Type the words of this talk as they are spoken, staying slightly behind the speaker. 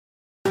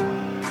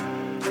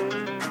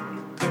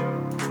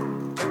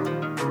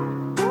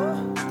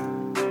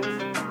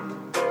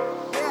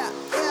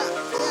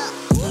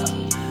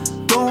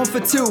for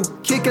two.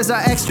 Kickers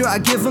are extra, I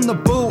give them the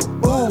boot.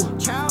 Ooh,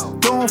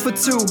 going for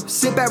two.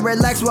 Sit back,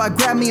 relax while I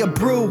grab me a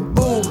brew.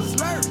 Ooh,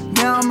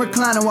 now I'm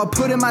reclining while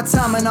putting my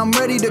time and I'm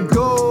ready to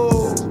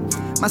go.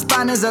 My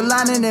spine is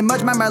aligning and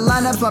much my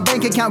lineups, my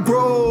bank account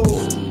grow.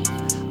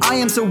 I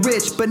am so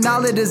rich, but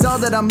knowledge is all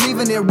that I'm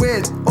leaving it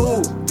with.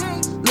 Ooh,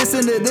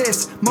 listen to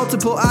this.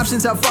 Multiple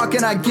options, how far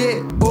can I get?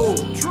 Ooh,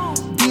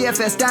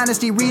 DFS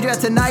Dynasty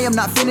redraft tonight, I'm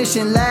not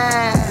finishing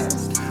last.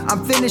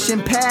 I'm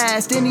finishing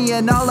past any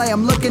and all, I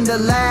am looking to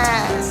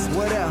last.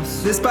 What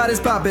else? This spot is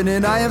popping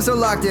and I am so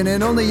locked in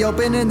and only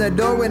opening the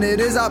door when it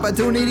is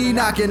opportunity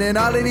knocking. And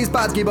all of these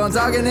spots keep on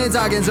talking and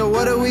talking. So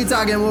what are we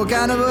talking? What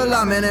kind of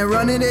alignment? And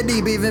running it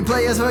deep, even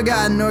players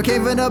forgotten or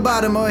came from the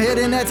bottom or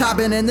hitting that top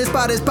end. And this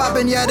spot is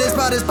popping, yeah, this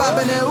spot is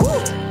popping. And woo,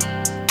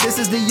 this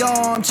is the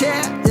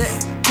armchair,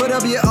 yeah. Put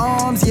up your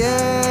arms,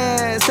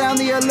 yeah. Sound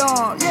the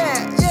alarm,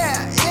 yeah,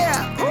 yeah,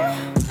 yeah.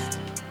 Woo.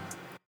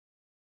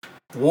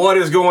 What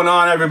is going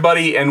on,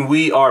 everybody? And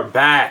we are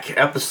back.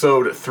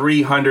 Episode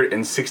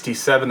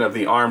 367 of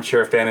the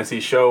Armchair Fantasy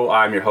Show.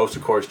 I'm your host,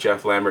 of course,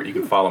 Geoff Lambert. You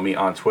can follow me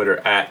on Twitter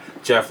at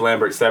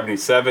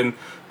GeoffLambert77.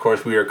 Of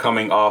course, we are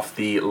coming off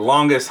the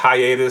longest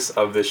hiatus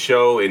of the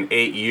show in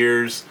 8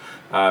 years.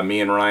 Me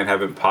and Ryan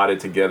haven't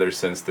potted together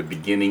since the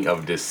beginning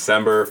of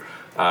December.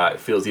 It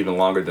feels even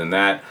longer than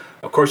that.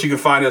 Of course, you can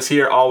find us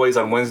here always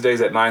on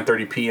Wednesdays at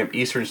 9:30 p.m.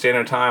 Eastern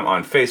Standard Time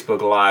on Facebook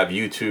Live,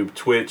 YouTube,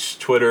 Twitch,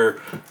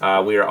 Twitter.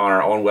 We are on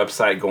our own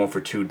website,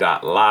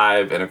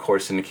 goingfor2.live, and of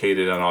course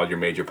syndicated on all your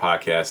major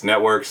podcast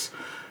networks.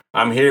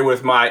 I'm here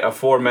with my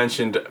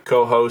aforementioned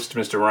co-host,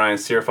 Mr. Ryan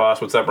Searfoss.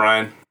 What's up,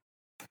 Ryan?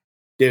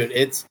 Dude,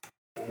 it's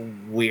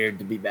weird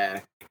to be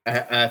back.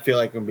 I feel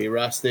like I'm going to be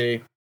rusty.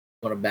 I'm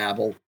going to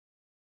babble.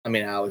 I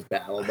mean, I always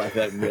babble, but I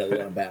feel like I'm really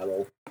going to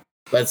babble.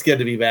 But it's good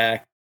to be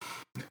back.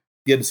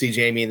 Good to see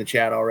Jamie in the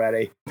chat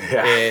already.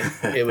 Yeah.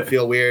 It would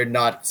feel weird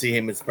not to see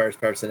him as the first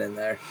person in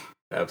there.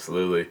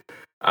 Absolutely.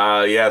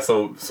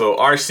 So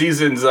our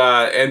seasons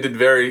ended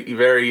very,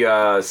 very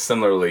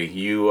similarly.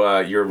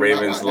 Your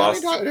Ravens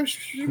lost. Stop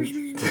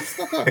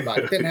talking about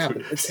it. It didn't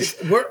happen.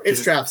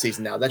 It's draft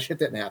season now. That shit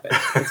didn't happen.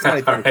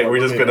 All right,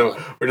 we're just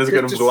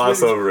gonna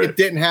gloss over it. It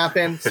didn't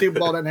happen. Super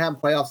Bowl didn't happen.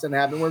 Playoffs didn't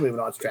happen. We're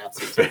moving on. It's draft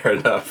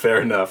season.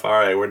 Fair enough. All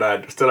right,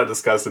 we're still not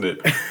discussing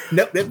it.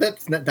 Nope,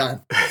 that's not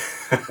done.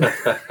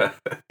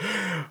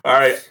 All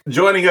right,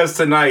 joining us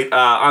tonight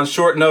on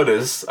short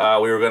notice,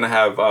 we were going to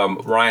have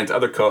Ryan's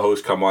other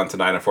co-host come on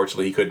tonight.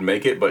 Unfortunately, he couldn't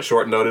make it, but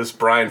short notice,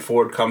 Brian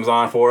Ford comes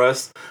on for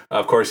us.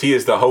 Of course, he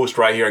is the host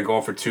right here on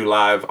Going for Two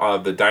Live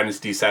of the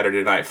Dynasty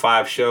Saturday Night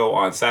 5 show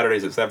on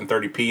Saturdays at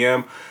 7:30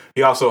 p.m.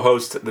 He also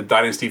hosts the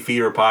Dynasty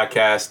Fever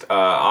podcast,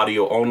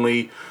 audio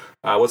only.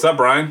 What's up,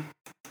 Brian?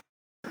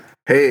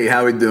 Hey,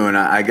 how we doing?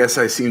 I guess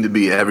I seem to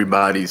be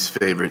everybody's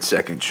favorite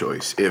second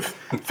choice. If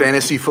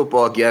fantasy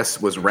football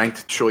guest was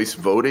ranked choice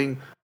voting,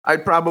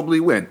 I'd probably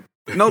win.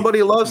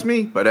 Nobody loves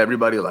me, but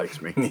everybody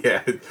likes me.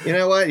 Yeah. You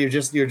know what? You're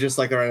just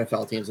like our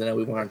NFL teams. I know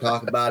we want to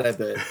talk about it,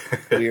 but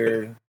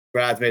we're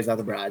bridesmaids, not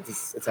the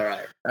brides. It's all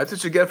right. That's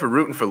what you get for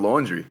rooting for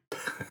laundry.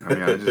 I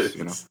mean, I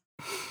just.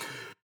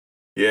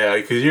 Yeah,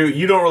 because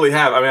you don't really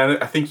have. I mean,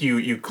 I think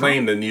you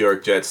claim the New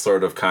York Jets,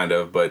 sort of, kind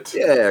of, but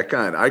yeah,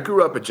 kind of. I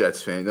grew up a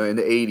Jets fan in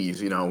the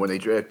 '80s. When they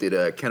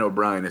drafted Ken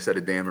O'Brien instead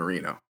of Dan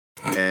Marino,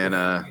 and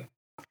and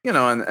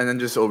then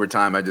just over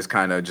time, I just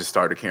kind of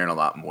started caring a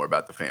lot more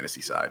about the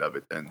fantasy side of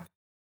it than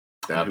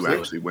who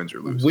actually wins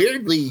or loses.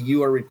 Weirdly,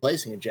 you are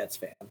replacing a Jets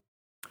fan.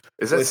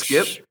 Is that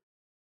Skip?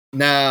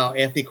 No,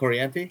 Anthony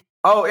Corianti.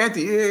 Oh,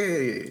 Anthony,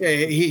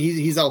 yeah.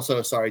 He's also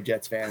a sorry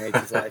Jets fan. Hates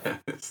his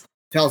life.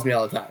 Tells me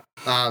all the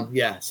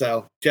time.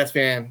 So Jets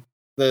fan,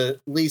 at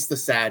least the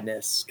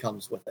sadness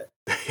comes with it.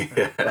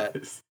 Yes.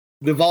 But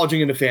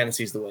divulging into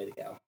fantasy is the way to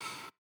go.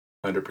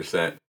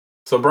 100%.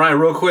 So Brian,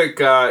 real quick,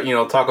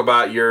 talk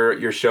about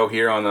your show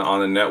here on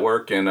the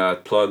network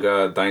and plug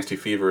Dynasty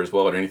Fever as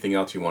well, or anything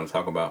else you want to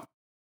talk about.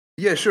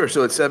 Yeah, sure.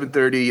 So it's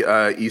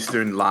 7:30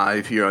 Eastern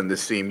live here on the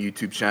same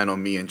YouTube channel.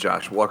 Me and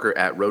Josh Walker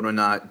at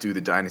Rotonaut do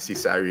the Dynasty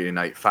Saturday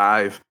Night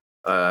 5.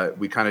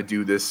 We kind of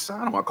do this,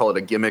 I don't want to call it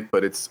a gimmick,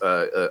 but it's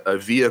a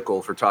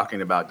vehicle for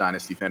talking about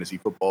Dynasty Fantasy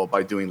Football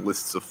by doing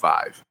lists of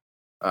 5.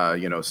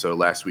 So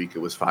last week it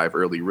was 5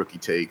 early rookie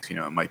takes,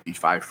 it might be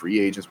 5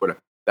 free agents, whatever,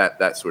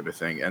 that sort of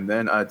thing. And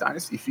then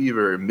Dynasty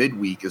Fever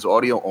midweek is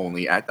audio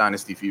only at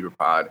Dynasty Fever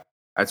Pod.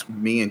 That's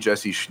me and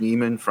Jesse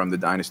Schneeman from the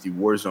Dynasty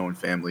Warzone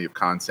family of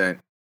content.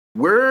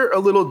 We're a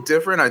little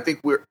different. I think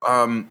we're,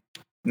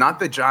 not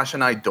that Josh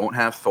and I don't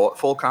have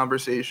thoughtful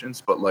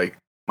conversations, but like,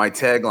 my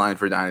tagline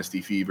for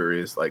Dynasty Fever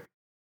is like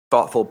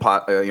thoughtful,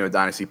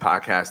 Dynasty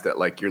podcast that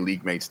like your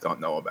league mates don't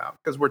know about,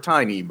 because we're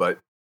tiny. But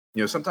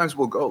sometimes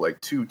we'll go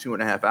like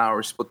 2.5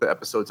 hours, split the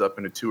episodes up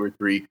into 2 or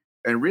 3,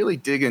 and really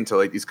dig into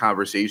like these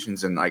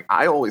conversations. And like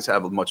I always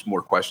have much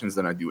more questions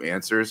than I do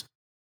answers,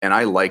 and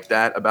I like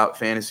that about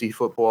fantasy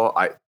football.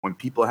 When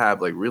people have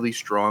like really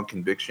strong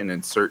conviction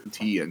and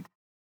certainty and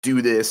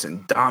do this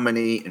and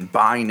dominate and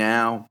buy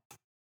now,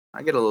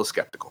 I get a little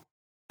skeptical.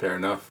 Fair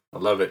enough. I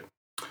love it.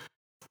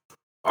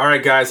 All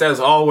right, guys, as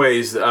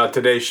always,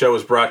 today's show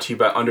is brought to you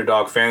by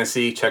Underdog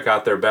Fantasy. Check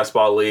out their best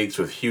ball leagues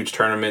with huge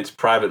tournaments,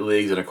 private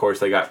leagues, and, of course,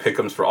 they got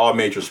pick'ems for all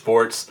major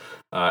sports.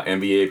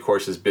 NBA, of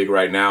course, is big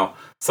right now.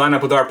 Sign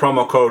up with our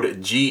promo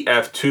code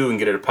GF2 and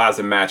get a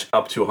deposit match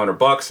up to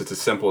 $100. It's as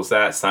simple as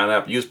that. Sign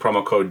up, use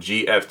promo code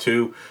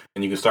GF2,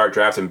 and you can start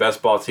drafting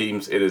best ball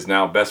teams. It is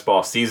now best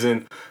ball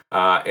season,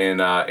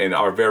 and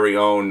our very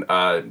own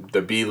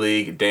the B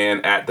League,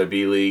 Dan at the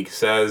B League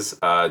says,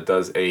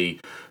 does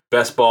a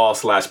best ball /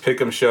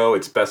 pick'em show.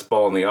 It's best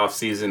ball in the off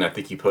season. I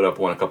think he put up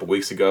one a couple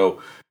weeks ago.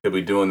 He'll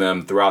be doing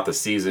them throughout the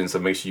season, so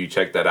make sure you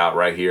check that out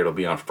right here. It'll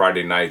be on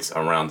Friday nights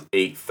around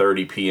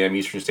 8:30 p.m.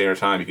 Eastern Standard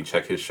Time. You can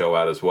check his show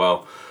out as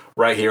well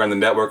right here on the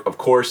network, of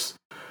course.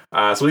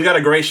 So we got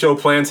a great show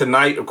planned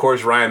tonight. Of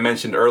course, Ryan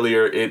mentioned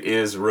earlier, it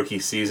is rookie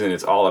season.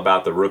 It's all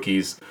about the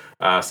rookies.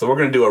 So we're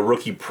going to do a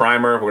rookie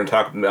primer. We're going to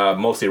talk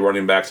mostly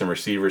running backs and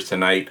receivers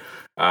tonight.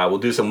 We'll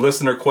do some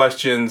listener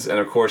questions, and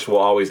of course, we'll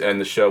always end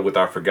the show with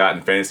our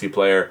forgotten fantasy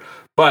player.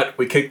 But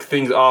we kick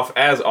things off,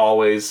 as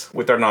always,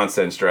 with our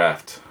nonsense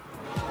draft.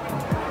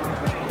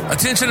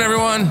 Attention,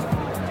 everyone.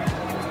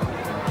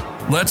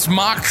 Let's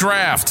mock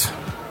draft.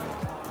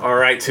 All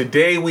right,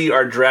 today we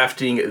are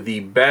drafting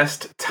the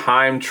best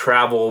time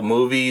travel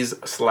movies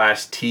 /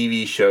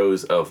 TV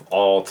shows of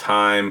all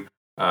time.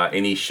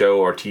 Any show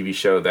or TV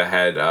show that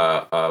had,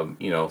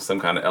 some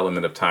kind of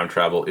element of time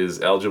travel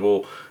is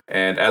eligible.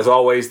 And as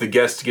always, the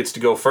guest gets to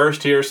go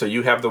first here. So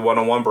you have the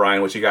 101,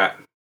 Brian. What you got?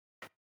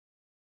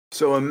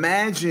 So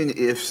imagine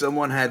if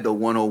someone had the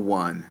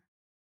 101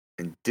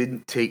 and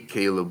didn't take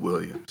Caleb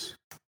Williams.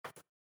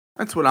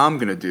 That's what I'm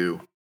going to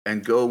do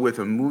and go with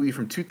a movie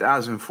from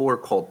 2004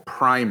 called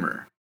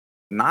Primer.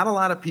 Not a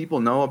lot of people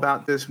know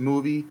about this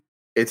movie.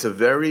 It's a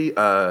very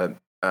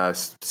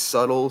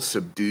subtle,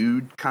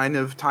 subdued kind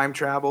of time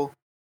travel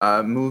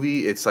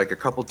movie. It's like a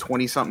couple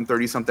 20-something,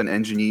 30-something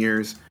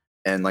engineers,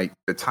 and like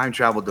the time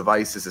travel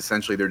device is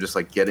essentially they're just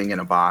like getting in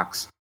a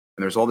box,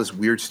 and there's all this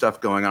weird stuff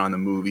going on in the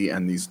movie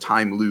and these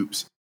time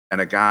loops,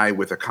 and a guy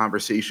with a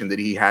conversation that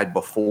he had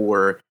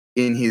before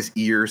in his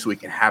ear so he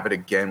can have it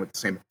again with the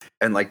same.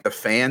 And like the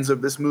fans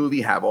of this movie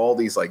have all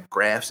these like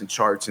graphs and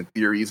charts and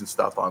theories and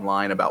stuff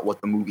online about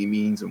what the movie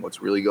means and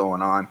what's really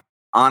going on.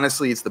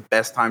 Honestly, it's the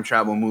best time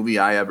travel movie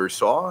I ever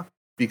saw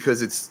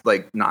because it's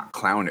like not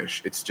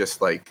clownish. It's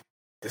just like,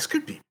 this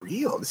could be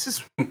real. This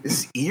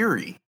is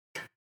eerie.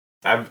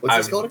 What's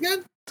this called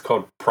again? It's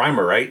called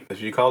Primer, right? That's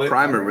what you called it?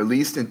 Primer,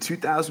 released in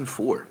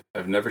 2004.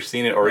 I've never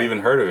seen it or even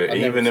heard of it.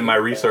 Even in my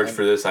research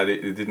for this,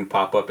 it didn't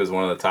pop up as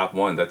one of the top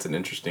ones.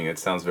 It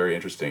sounds very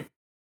interesting.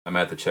 I'm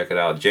going to have to check it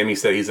out. Jamie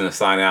said he's going to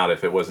sign out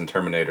if it wasn't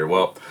Terminator.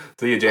 Well,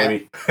 see you,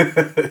 Jamie.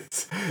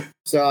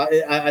 So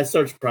I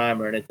searched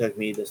Primer, and it took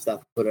me to stuff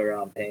to put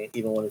around paint,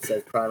 even when it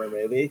says Primer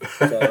movie.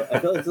 So I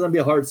feel like it's going to be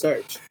a hard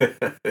search.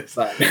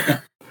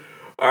 But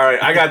all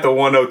right, I got the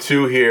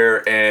 102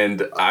 here,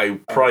 and I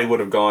probably would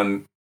have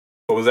gone.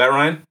 What was that,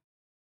 Ryan?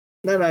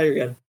 No, you're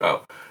good.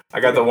 Oh, I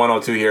got the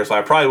 102 here, so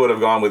I probably would have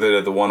gone with it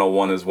at the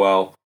 101 as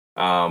well.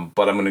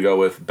 But I'm going to go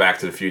with Back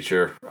to the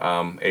Future,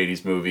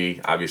 80s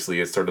movie. Obviously,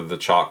 it's sort of the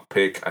chalk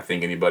pick. I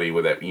think anybody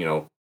with that,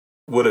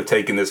 would have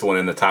taken this one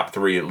in the top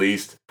 3 at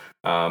least.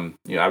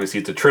 Obviously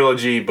it's a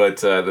trilogy, but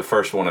the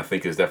first one I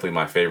think is definitely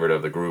my favorite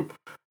of the group.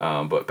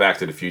 But Back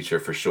to the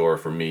Future for sure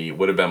for me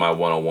would have been my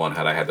 101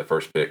 had I had the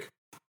first pick.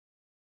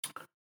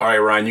 All right,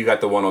 Ryan, you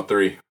got the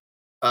 103.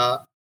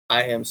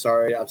 I am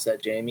sorry to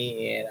upset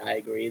Jamie, and I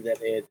agree that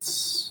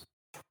it's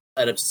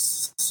an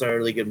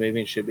absurdly good movie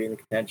and should be in the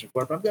contention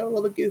for it. But I'm going a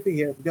little bit goofy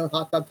here. I'm going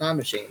Hot Tub Time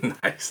Machine.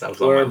 Nice.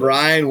 Where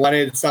Brian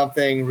wanted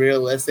something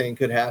realistic and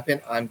could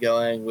happen, I'm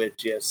going with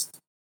just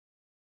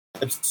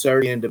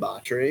absurdity and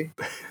debauchery.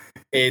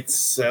 It's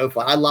so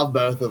fun. I love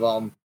both of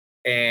them,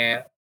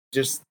 and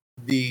just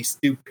the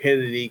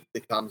stupidity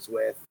that comes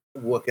with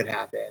what could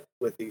happen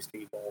with these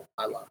people.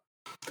 I love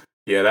it.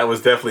 Yeah, that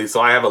was definitely. So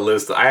I have a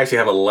list. I actually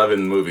have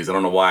 11 movies. I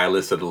don't know why I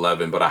listed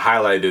 11, but I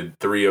highlighted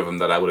 3 of them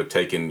that I would have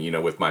taken,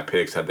 with my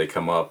picks had they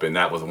come up, and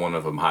that was one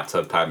of them. Hot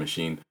Tub Time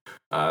Machine.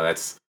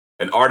 That's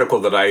an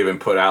article that I even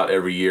put out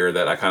every year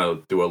that I kind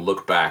of do a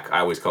look back. I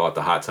always call it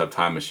the Hot Tub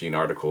Time Machine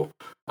article.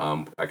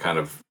 I kind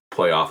of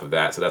play off of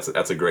that, so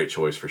that's a great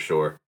choice for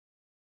sure.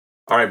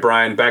 All right,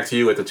 Brian, back to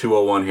you at the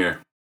 201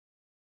 here.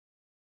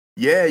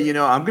 Yeah,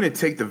 I'm going to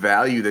take the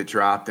value that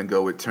dropped and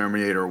go with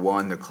Terminator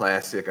 1, the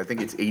classic. I think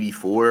it's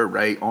 84,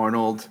 right?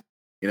 Arnold,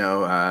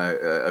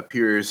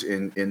 appears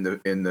in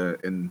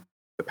the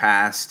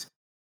past,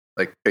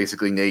 like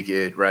basically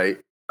naked, right?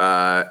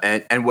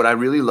 And what I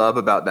really love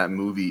about that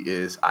movie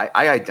is I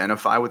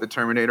identify with the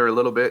Terminator a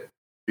little bit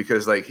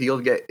because like he'll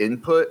get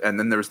input and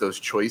then there's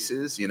those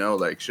choices,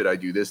 like should I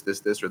do this,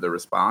 or the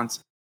response.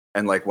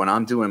 And like when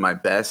I'm doing my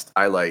best,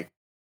 I like,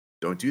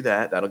 don't do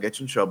that. That'll get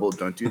you in trouble.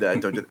 Don't do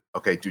that. Don't do that.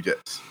 Okay, do this.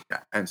 Yeah.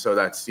 And so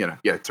that's,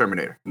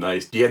 Terminator.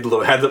 Nice. You had the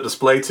little heads-up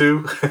display,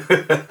 too?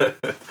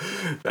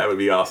 That would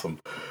be awesome.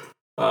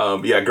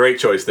 Yeah, great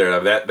choice there.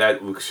 That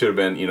should have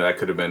been, that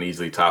could have been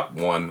easily top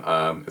one.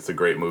 It's a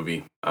great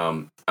movie.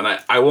 And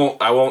I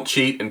won't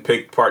cheat and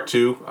pick part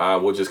two.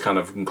 We'll just kind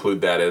of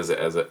include that as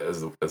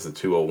a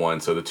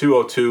 201. So the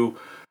 202,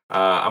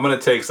 I'm gonna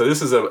take. So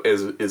this is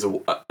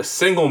a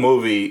single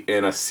movie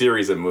in a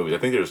series of movies. I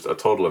think there's a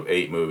total of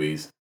 8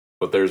 movies,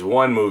 but there's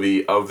one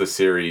movie of the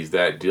series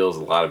that deals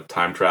a lot of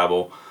time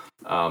travel.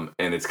 And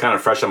it's kind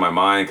of fresh on my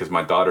mind because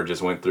my daughter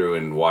just went through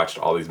and watched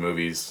all these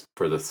movies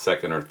for the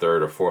second or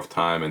third or fourth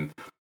time. And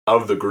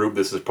of the group,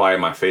 this is probably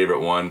my favorite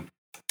one.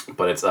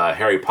 But it's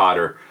Harry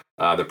Potter,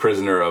 the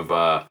Prisoner of,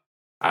 I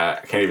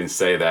can't even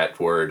say that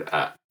word,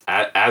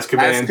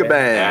 Azkaban?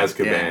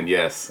 Azkaban,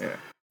 yes. Yeah.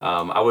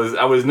 I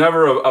was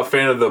never a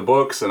fan of the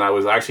books, and I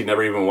was actually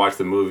never even watched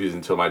the movies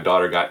until my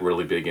daughter got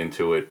really big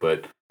into it.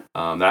 But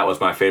that was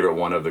my favorite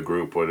one of the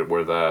group,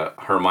 where the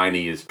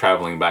Hermione is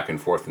traveling back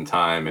and forth in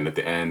time, and at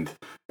the end,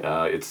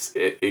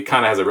 it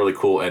kind of has a really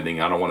cool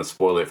ending. I don't want to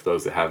spoil it for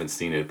those that haven't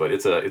seen it, but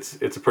it's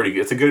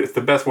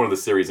the best one of the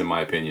series in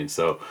my opinion.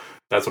 So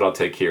that's what I'll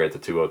take here at the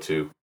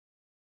 202.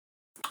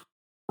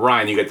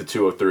 Ryan, you get the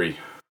 203.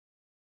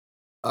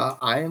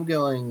 I am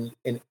going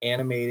an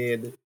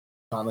animated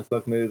comic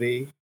book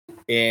movie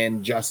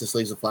in Justice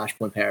League's The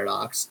Flashpoint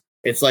Paradox.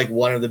 It's like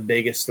one of the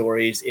biggest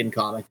stories in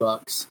comic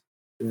books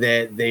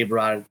that they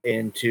brought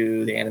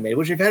into the animated,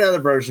 which they've had other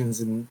versions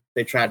and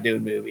they tried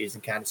doing movies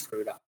and kind of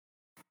screwed up.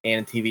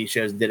 And TV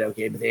shows did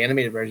okay, but the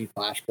animated version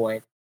of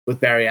Flashpoint with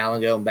Barry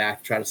Allen going back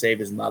to try to save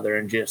his mother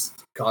and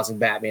just causing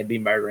Batman to be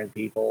murdering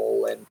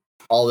people and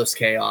all this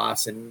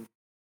chaos and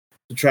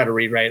to try to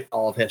rewrite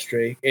all of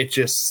history. It's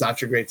just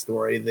such a great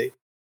story. The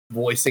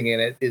voicing in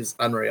it is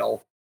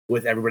unreal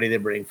with everybody they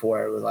bring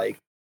for it, with like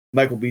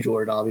Michael B.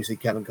 Jordan, obviously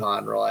Kevin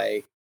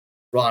Conroy,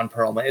 Ron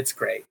Perlman. It's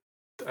great.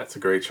 That's a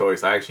great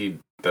choice.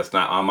 That's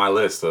not on my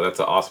list, so that's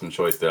an awesome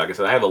choice there. Like I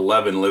said, I have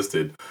 11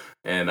 listed,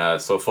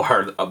 and so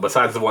far,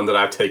 besides the one that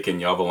I've taken,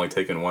 y'all have only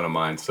taken one of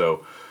mine.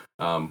 So,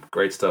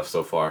 great stuff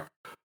so far.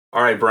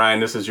 All right, Brian,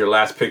 this is your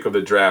last pick of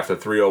the draft, the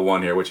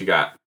 301 here. What you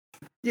got?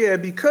 Yeah,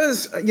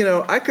 because,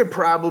 I could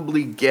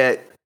probably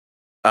get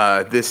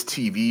this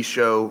TV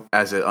show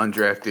as an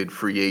undrafted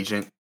free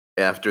agent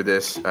after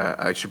this.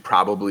 I should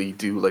probably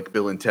do like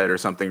Bill and Ted or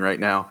something right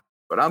now,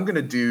 but I'm going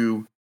to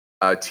do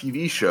a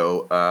TV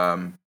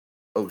show.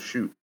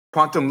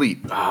 Quantum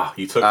Leap.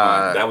 You took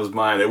mine. That was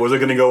mine. It wasn't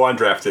going to go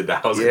undrafted.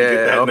 I was going to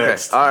get that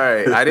next. All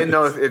right. I didn't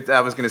know if I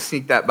was going to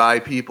sneak that by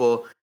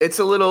people. It's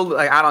a little,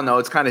 like, I don't know.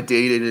 It's kind of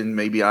dated and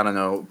maybe, I don't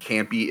know,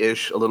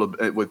 campy-ish a little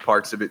bit with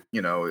parts of it,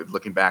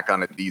 looking back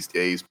on it these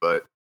days.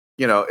 But,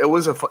 it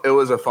was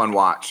a fun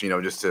watch,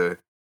 just to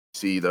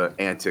see the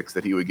antics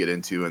that he would get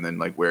into and then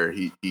like where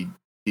he'd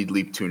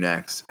leap to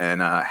next.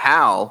 And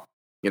Hal,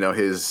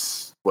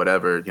 his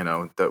whatever,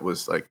 that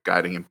was like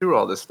guiding him through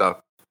all this stuff,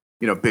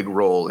 big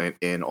role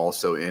in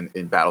also in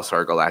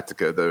Battlestar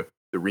Galactica, the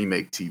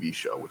remake TV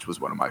show, which was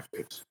one of my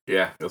faves.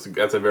 Yeah,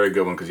 that's a very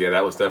good one because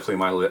that was definitely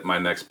my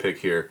next pick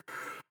here.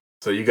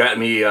 So you got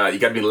me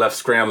left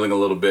scrambling a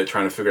little bit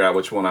trying to figure out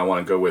which one I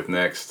want to go with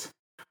next.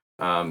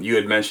 You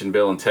had mentioned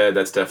Bill and Ted.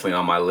 That's definitely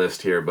on my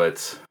list here,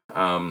 but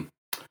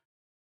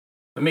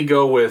let me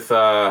go with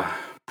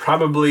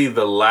probably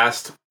the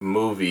last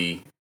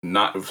movie.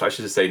 I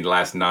should just say the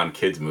last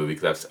non-kids movie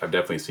because I've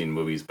definitely seen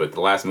movies, but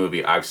the last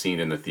movie I've seen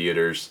in the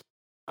theaters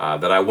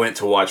that I went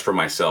to watch for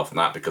myself,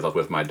 not because I was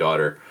with my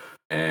daughter.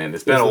 And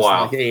it's been a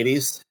while. Like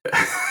 80s.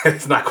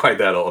 It's not quite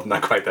that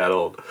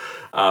old.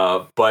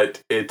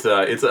 But it's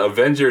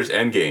Avengers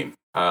Endgame.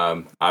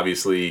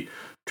 Obviously,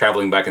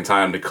 traveling back in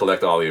time to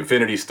collect all the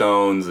Infinity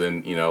Stones,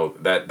 and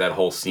that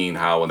whole scene,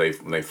 how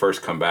when they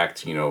first come back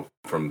to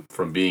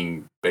from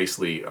being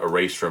basically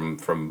erased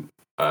from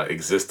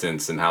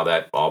existence, and how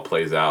that all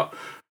plays out.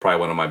 Probably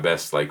one of my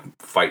best like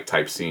fight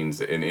type scenes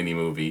in any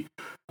movie.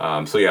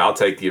 So yeah, I'll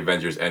take the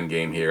Avengers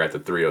Endgame here at the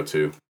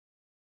 302.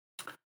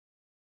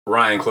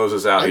 Ryan, close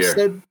us out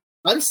here.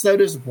 I'm so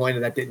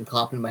disappointed that didn't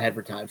pop in my head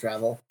for time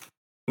travel.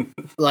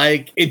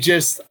 Like,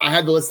 I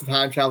had the list of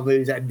time travel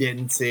movies. I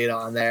didn't see it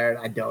on there, and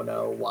I don't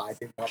know why it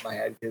didn't pop in my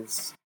head,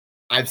 because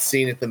I've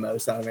seen it the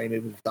most out of any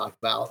movie we've talked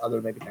about, other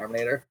than maybe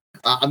Terminator.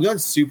 I'm going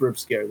super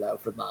obscure, though,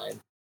 for mine.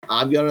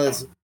 I'm going to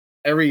this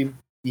every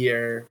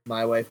year.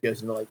 My wife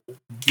goes into, like,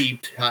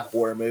 deep cut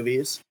horror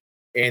movies,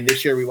 and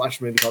this year we watched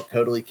a movie called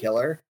Totally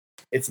Killer.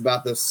 It's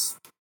about this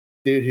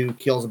dude who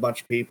kills a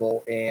bunch of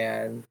people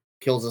and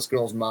kills this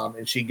girl's mom,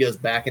 and she goes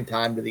back in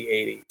time to the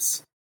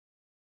 80s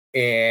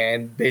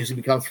and basically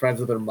becomes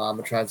friends with her mom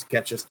and tries to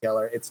catch this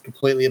killer. It's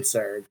completely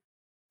absurd.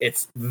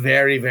 It's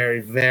very, very,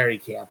 very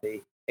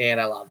campy,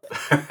 and I loved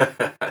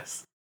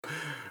it.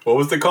 What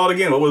was it called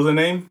again? What was the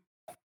name?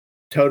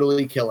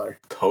 Totally Killer.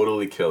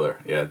 Totally Killer.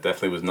 Yeah,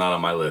 definitely was not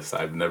on my list.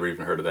 I've never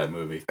even heard of that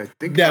movie.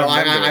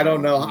 I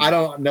don't know. I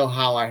don't know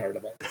how I heard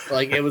of it.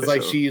 Like, it was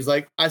like she's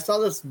like, I saw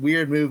this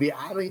weird movie.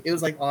 It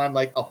was like on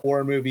like a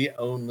horror movie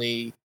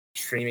only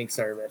streaming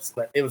service,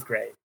 but it was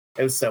great.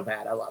 It was so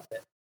bad. I loved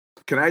it.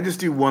 Can I just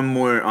do one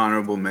more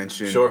honorable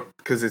mention? Sure.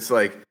 Because it's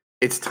like,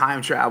 it's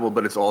time travel,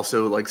 but it's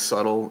also like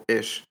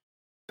subtle-ish.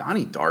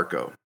 Donnie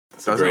Darko.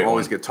 doesn't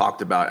always get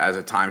talked about as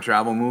a time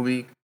travel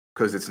movie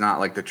because it's not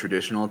like the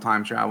traditional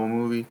time travel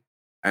movie,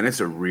 and it's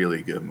a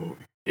really good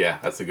movie. Yeah,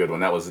 that's a good one.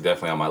 That was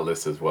definitely on my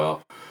list as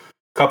well.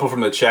 Couple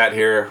from the chat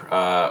here.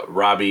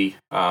 Robbie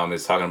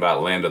is talking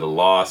about Land of the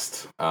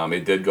Lost.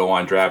 It did go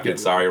undrafted.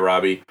 Sorry,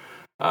 Robbie.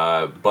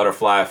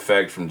 Butterfly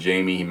Effect from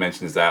Jamie. He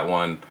mentions that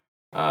one.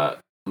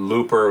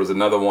 Looper was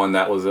another one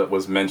that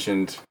was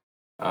mentioned.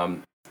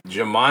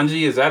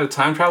 Jumanji, is that a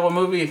time travel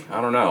movie? I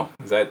don't know.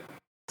 Does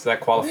that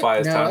qualify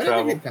as time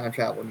travel? Time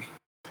travel.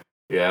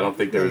 Yeah, I don't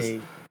think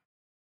there's.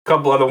 A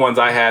couple other ones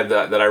I had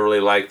that I really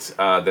liked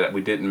that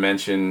we didn't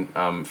mention.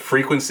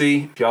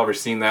 Frequency, if y'all ever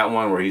seen that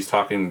one, where he's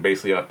talking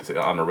basically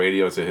on the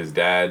radio to his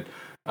dad,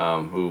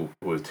 who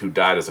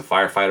died as a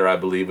firefighter, I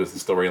believe was the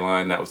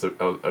storyline. That was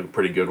a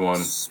pretty good one.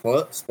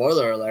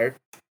 Spoiler alert.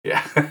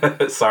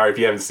 Yeah, sorry if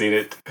you haven't seen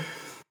it.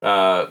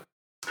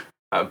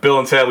 Bill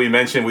and Ted, we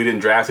mentioned, we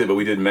didn't draft it, but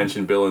we did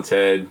mention Bill and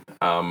Ted.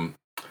 And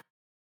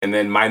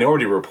then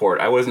Minority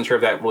Report. I wasn't sure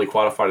if that really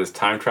qualified as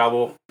time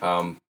travel,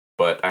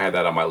 but I had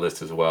that on my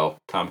list as well.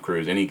 Tom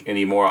Cruise.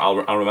 Any more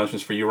honorable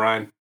mentions for you,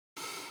 Ryan?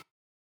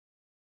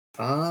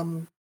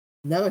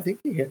 No, I think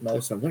you hit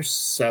most of them. There's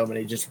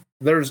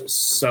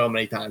so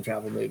many time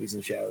travel movies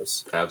and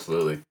shows.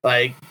 Absolutely.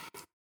 Like,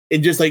 it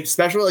just like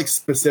special, like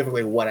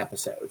specifically what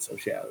episodes of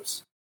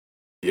shows.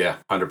 Yeah,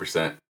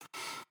 100%.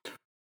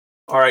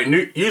 All right,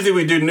 usually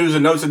we do news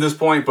and notes at this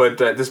point,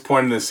 but at this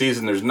point in the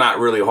season, there's not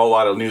really a whole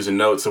lot of news and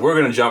notes. So we're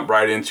going to jump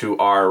right into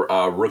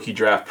our rookie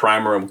draft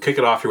primer, and we'll kick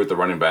it off here with the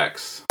running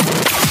backs.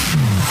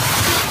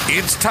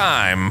 It's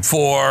time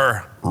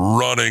for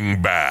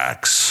running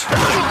backs.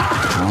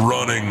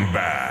 Running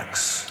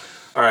backs.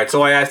 All right,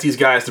 so I asked these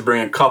guys to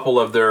bring a couple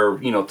of their,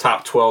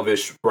 top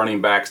 12-ish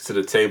running backs to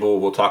the table.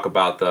 We'll talk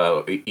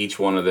about each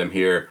one of them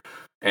here.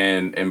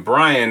 And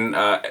Brian,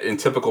 in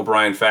typical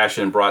Brian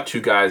fashion, brought two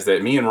guys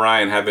that me and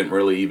Ryan haven't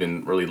really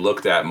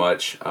looked at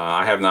much.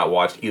 I have not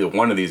watched either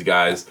one of these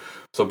guys.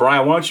 So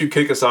Brian, why don't you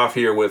kick us off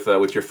here with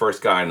your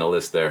first guy on the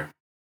list there?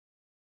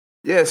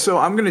 Yeah, so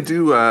I'm going to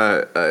do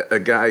a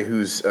guy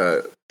who's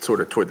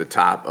sort of toward the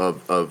top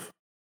of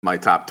my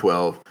top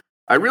 12.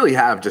 I really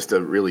have just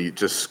a really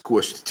just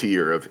squished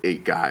tier of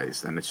 8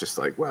 guys, and it's just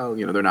like, well,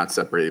 they're not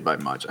separated by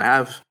much. I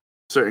have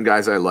certain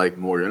guys I like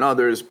more than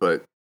others,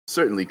 but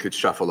certainly could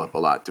shuffle up a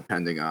lot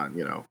depending on,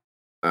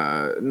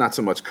 not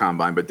so much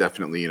combine, but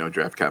definitely,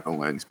 draft capital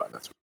landing spot.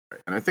 That's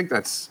right. And I think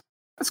that's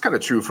kind of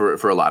true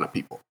for a lot of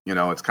people.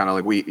 It's kind of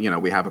like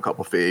we have a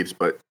couple faves,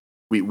 but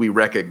we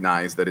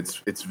recognize that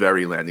it's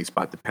very landing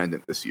spot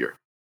dependent this year.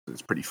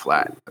 It's pretty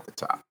flat at the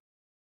top.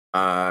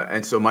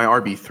 And so my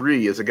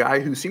RB3 is a guy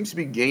who seems to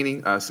be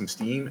gaining some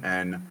steam,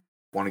 and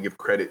want to give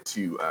credit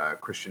to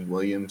Christian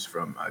Williams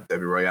from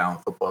Debbie Royale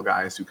and Football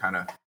Guys, who kind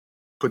of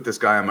put this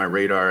guy on my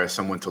radar as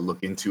someone to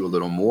look into a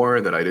little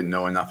more that I didn't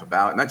know enough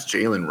about, and that's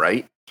Jalen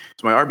Wright.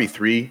 So my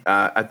RB3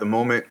 at the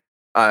moment,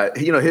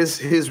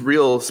 his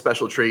real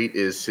special trait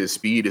is his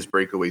speed, his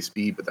breakaway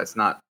speed, but that's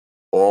not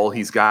all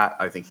he's got.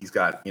 I think he's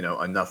got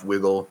enough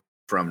wiggle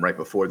from right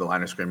before the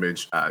line of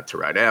scrimmage to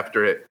right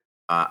after it.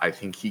 I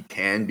think he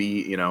can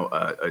be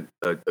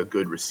a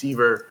good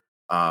receiver.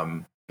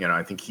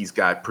 I think he's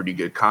got pretty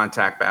good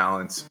contact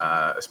balance,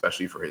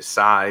 especially for his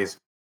size.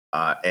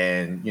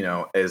 And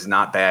is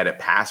not bad at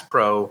pass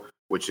pro,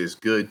 which is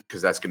good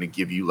because that's going to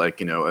give you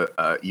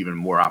even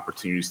more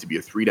opportunities to be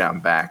a 3-down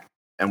back.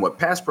 And what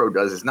pass pro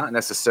does is not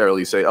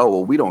necessarily say, oh,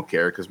 well, we don't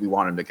care because we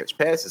want him to catch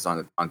passes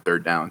on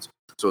third downs.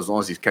 So as long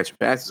as he's catching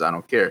passes, I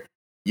don't care.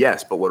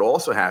 Yes, but what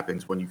also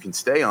happens when you can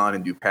stay on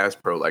and do pass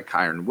pro like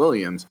Kyron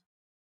Williams,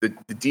 the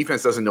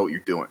defense doesn't know what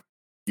you're doing.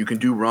 You can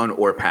do run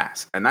or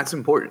pass, and that's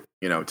important,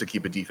 to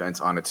keep a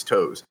defense on its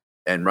toes.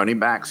 And running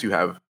backs who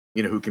have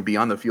who can be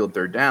on the field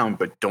third down,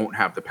 but don't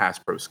have the pass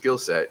pro skill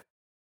set.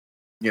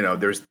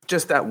 There's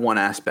just that one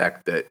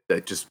aspect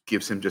that just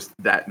gives him just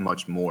that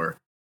much more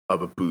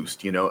of a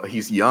boost.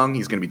 He's young.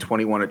 He's going to be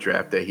 21 at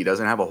draft day. He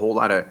doesn't have a whole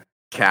lot of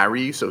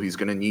carry, so he's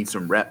going to need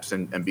some reps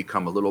and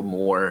become a little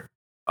more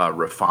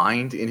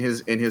refined in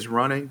his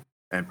running,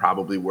 and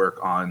probably work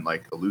on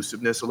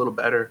elusiveness a little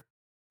better.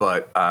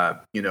 But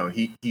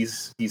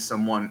he's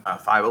someone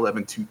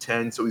 5'11",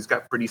 210, so he's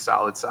got pretty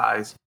solid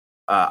size.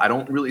 I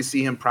don't really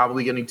see him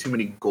probably getting too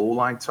many goal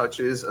line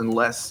touches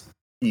unless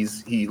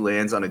he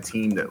lands on a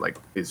team that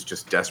is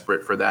just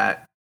desperate for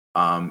that.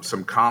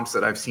 Some comps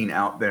that I've seen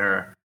out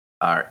there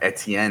are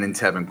Etienne and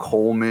Tevin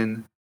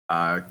Coleman.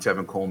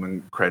 Tevin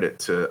Coleman, credit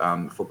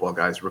to Football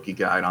Guys rookie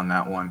guide on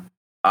that one.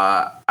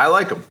 I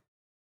like him.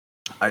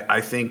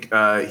 I think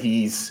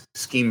he's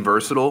scheme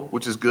versatile,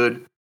 which is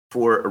good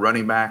for a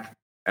running back.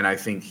 And I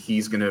think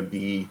he's going to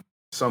be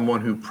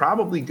someone who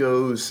probably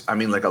goes, a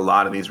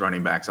lot of these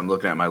running backs, I'm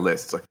looking at my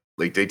list, it's like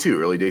late day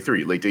 2, early day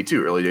 3, late day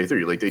 2, early day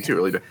 3, late day 2,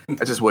 early day.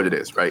 That's just what it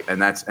is, right?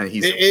 And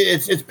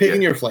it's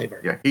picking your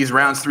flavor. Yeah, he's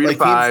rounds 3 to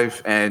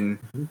 5, and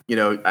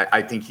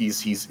I think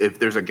he's if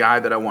there's a guy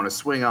that I want to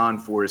swing on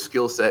for his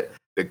skill set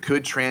that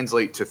could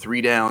translate to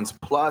 3 downs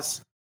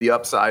plus the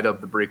upside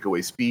of the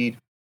breakaway speed,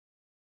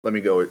 let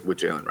me go with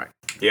Jalen Wright.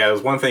 Yeah, it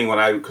was one thing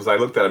because I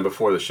looked at him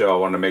before the show. I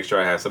wanted to make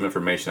sure I had some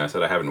information. I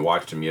said I haven't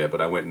watched him yet,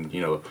 but I went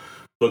and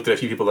looked at a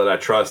few people that I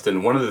trust.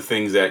 And one of the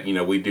things that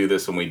we do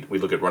this when we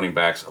look at running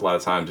backs a lot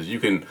of times is you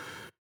can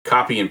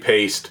copy and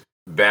paste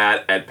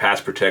bad at pass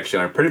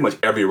protection on pretty much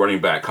every running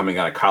back coming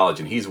out of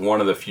college, and he's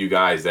one of the few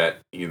guys that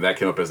that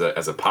came up as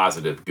a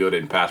positive, good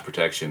in pass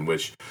protection,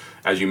 which,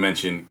 as you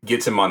mentioned,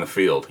 gets him on the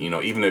field.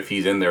 Even if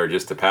he's in there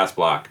just to pass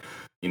block.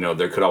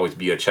 There could always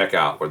be a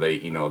checkout where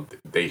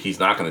he's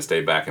not going to stay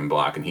back and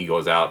block, and he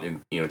goes out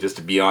and just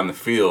to be on the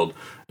field.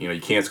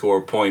 You can't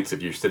score points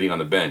if you're sitting on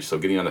the bench. So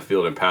getting on the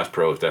field in pass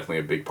pro is definitely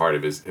a big part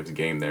of his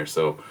game there.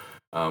 So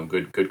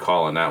good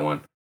call on that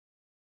one.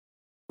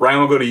 Ryan,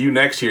 we'll go to you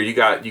next here. You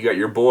got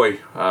your boy,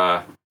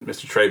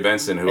 Mr. Trey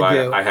Benson, who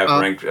I have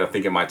ranked, I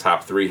think, in my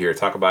top 3 here.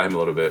 Talk about him a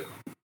little bit.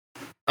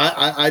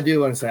 I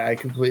do want to say I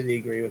completely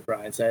agree with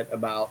Brian said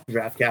about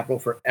draft capital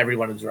for every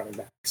one of his running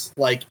backs.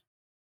 Like,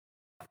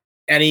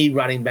 any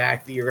running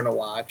back that you're going to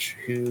watch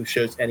who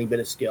shows any bit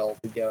of skill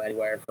could go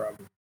anywhere from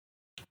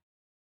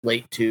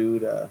day 2,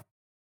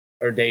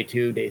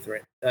 day 3.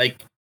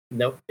 Like,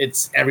 no,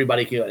 it's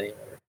everybody can go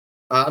anywhere.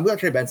 I'm going to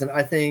Trey Benson.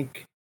 I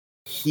think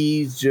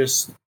he's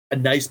just a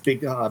nice,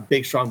 big,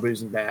 strong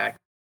bruising back.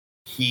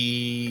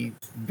 He's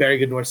very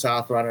good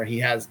north-south runner. He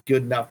has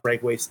good enough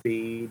breakaway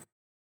speed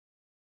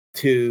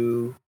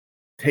to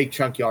take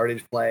chunk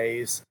yardage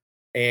plays,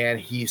 and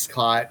he's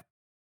caught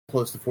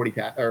close to 40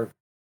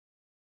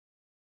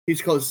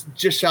 he's close,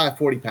 just shy of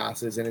 40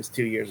 passes in his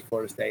 2 years at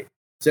Florida State.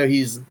 So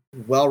he's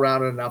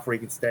well-rounded enough where he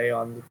can stay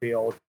on the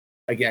field.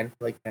 Again,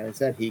 like Ken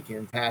said, he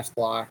can pass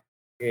block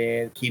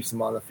and keeps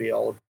him on the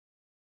field.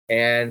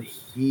 And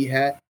he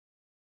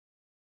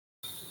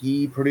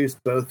produced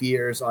both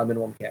years on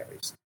minimum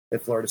carries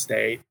at Florida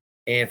State.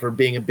 And for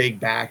being a big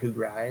back who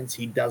grinds,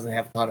 he doesn't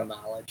have a ton of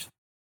knowledge.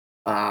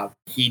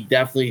 He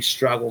definitely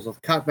struggles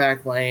with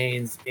cutback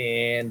lanes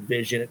and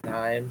vision at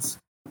times.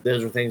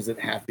 Those are things that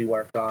have to be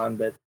worked on,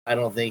 but I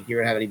don't think you're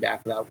going to have any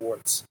back without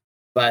warts.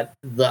 But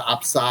the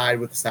upside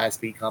with the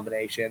size-speed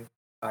combination,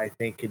 I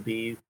think, could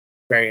be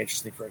very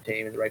interesting for a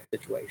team in the right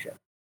situation.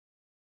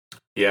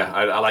 Yeah,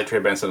 I like Trey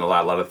Benson a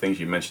lot. A lot of things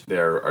you mentioned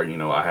there are,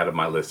 I had on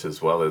my list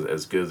as well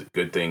as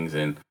good things.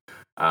 And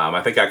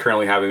I think I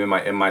currently have him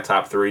in my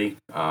top 3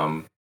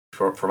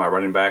 for my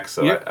running back.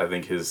 So yep. I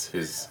think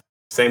his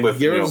same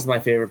with yours is my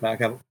favorite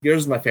back.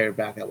 Yours is my favorite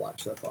back I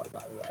watched so far,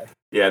 by the way.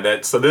 Yeah,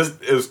 this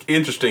is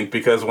interesting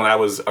because when I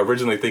was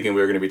originally thinking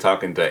we were going to be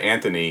talking to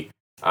Anthony,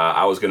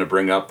 I was going to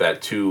bring up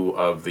that 2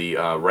 of the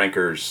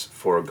rankers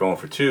for going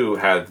for 2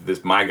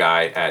 had my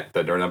guy at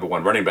their number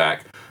 1 running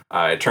back.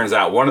 It turns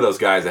out one of those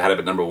guys that had him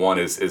at number 1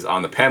 is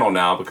on the panel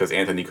now because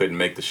Anthony couldn't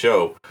make the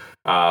show.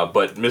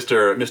 But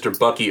Mr.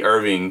 Bucky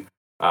Irving,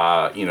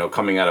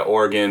 coming out of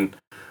Oregon.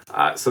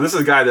 So this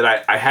is a guy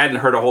that I hadn't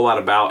heard a whole lot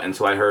about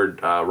until I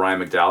heard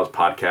Ryan McDowell's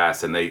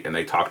podcast, and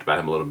they talked about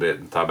him a little bit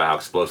and talked about how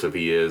explosive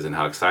he is and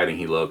how exciting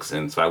he looks.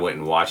 And so I went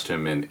and watched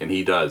him, and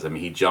he does. I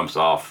mean, he jumps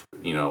off,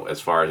 as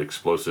far as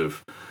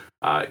explosive.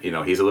 He's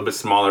a little bit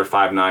smaller,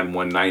 5'9",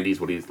 190 is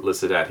what he's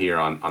listed at here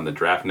on the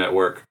Draft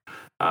Network.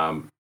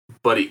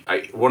 But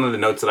one of the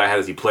notes that I had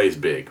is he plays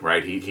big,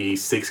 right? He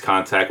seeks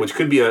contact, which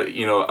could be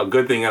a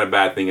good thing and a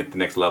bad thing at the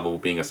next level,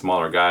 being a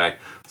smaller guy.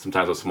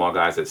 Sometimes those small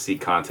guys that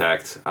seek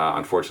contact,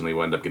 unfortunately,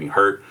 will end up getting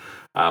hurt.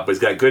 But he's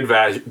got good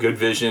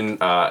vision,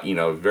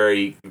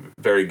 very,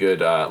 very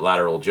good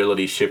lateral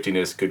agility,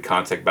 shiftiness, good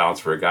contact balance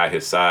for a guy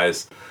his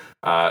size.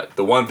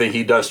 The one thing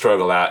he does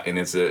struggle at, and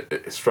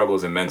it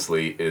struggles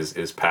immensely,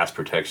 is pass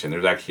protection.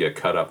 There's actually a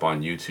cut up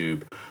on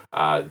YouTube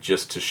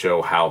just to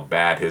show how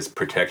bad his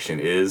protection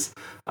is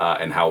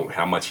and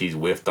how much he's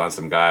whiffed on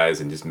some guys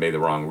and just made the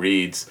wrong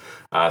reads.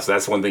 So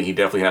that's one thing he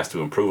definitely has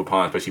to improve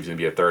upon, especially if he's going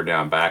to be a third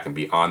down back and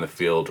be on the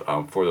field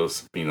for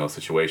those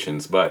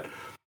situations. But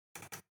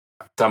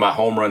talking about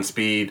home run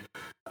speed,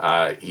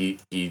 he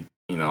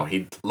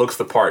looks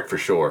the part for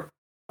sure.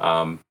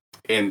 And,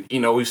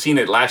 we've seen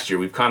it last year.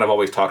 We've kind of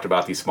always talked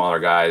about these smaller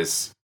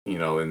guys,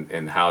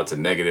 and how it's a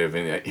negative.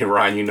 And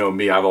Ryan,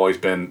 me, I've always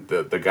been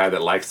the guy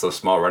that likes those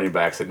small running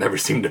backs that never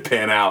seem to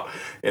pan out.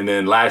 And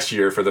then last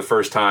year, for the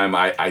first time,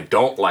 I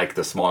don't like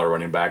the smaller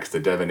running backs, the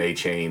Devin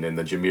Achane and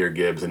the Jahmyr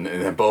Gibbs, and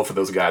then both of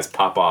those guys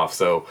pop off.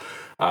 So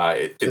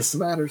it just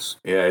matters.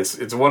 Yeah,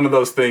 it's one of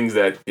those things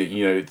that,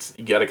 you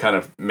got to kind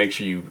of make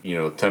sure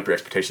you temper your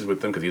expectations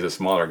with them because he's a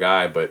smaller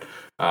guy. But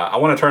I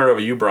want to turn it over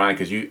to you, Brian,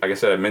 because like I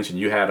said, I mentioned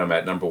you had him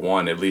at number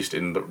 1, at least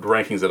in the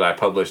rankings that I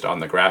published on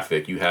the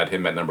graphic. You had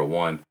him at number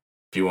 1.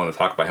 If you want to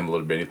talk about him a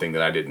little bit, anything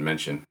that I didn't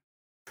mention.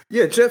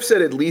 Yeah, Geoff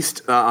said at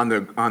least on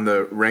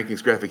the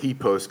rankings graphic he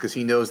posts, because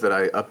he knows that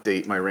I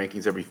update my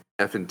rankings every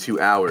effing 2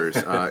 hours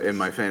in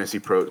my Fantasy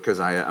Pro because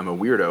I'm a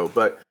weirdo.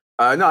 But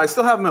no, I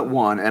still have him at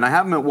 1, and I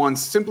have him at 1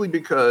 simply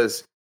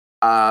because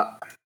I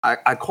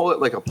call it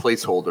like a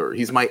placeholder.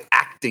 He's my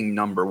acting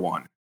number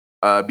 1.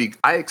 I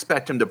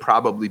expect him to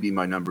probably be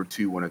my number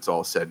 2 when it's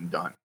all said and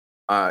done.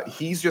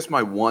 He's just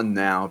my 1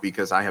 now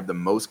because I have the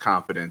most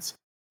confidence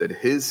that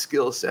his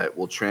skill set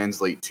will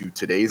translate to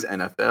today's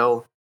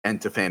NFL and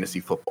to fantasy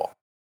football.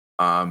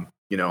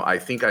 I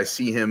think I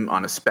see him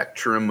on a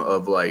spectrum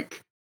of like,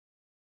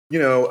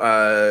 Gio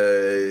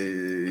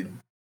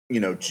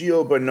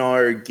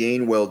Bernard,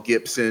 Gainwell,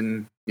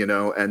 Gibson,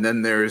 and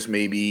then there's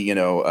maybe,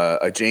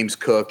 a James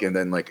Cook and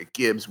then like a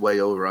Gibbs way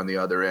over on the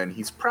other end.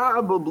 He's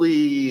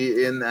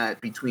probably in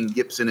that between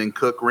Gibson and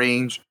Cook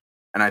range.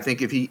 And I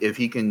think if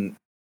he can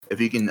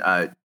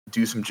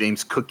do some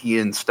James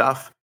Cookian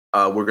stuff,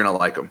 we're going to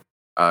like him.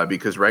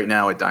 Because right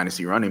now at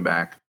Dynasty running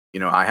back,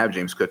 I have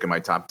James Cook in my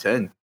top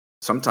 10,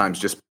 sometimes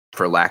just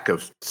for lack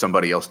of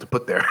somebody else to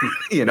put there.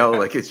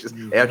 Like it's just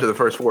after the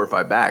first 4 or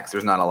 5 backs,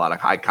 there's not a lot of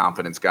high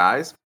confidence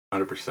guys.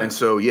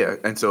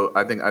 100%. And so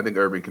I think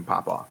Urban can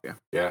pop off.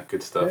 Yeah,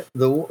 good stuff.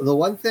 The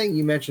one thing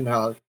you mentioned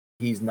how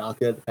he's not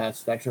good at the pass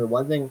protection. The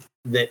one thing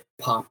that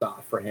popped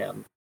off for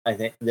him, I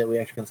think that we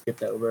actually kind of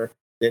skipped over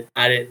that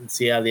I didn't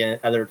see out of the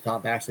other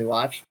top backs we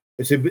watched,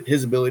 is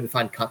his ability to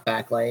find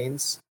cutback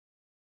lanes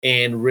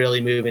and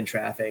really move in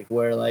traffic,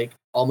 where like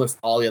almost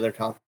all the other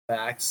top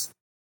backs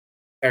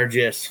are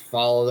just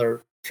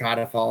try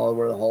to follow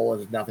where the hole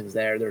is. Nothing's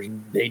there.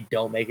 They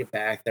don't make it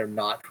back. They're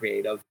not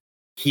creative.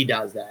 He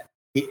does that.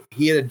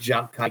 He had a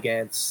jump cut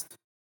it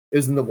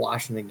was in the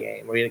Washington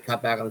game where he had a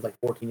cut back on his like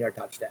 14-yard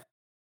touchdown.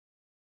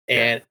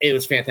 And it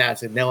was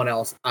fantastic. No one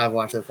else I've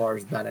watched so far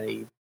has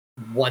done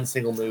one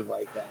single move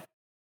like that.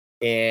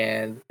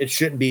 And it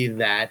shouldn't be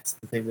that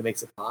the thing that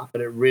makes it pop,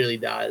 but it really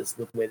does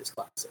with the way this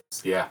class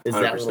is. Yeah, 100%. Is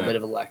that little bit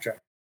of electric.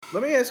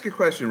 Let me ask you a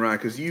question, Ryan,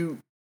 because you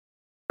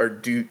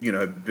have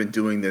been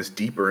doing this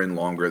deeper and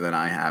longer than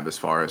I have as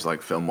far as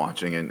like film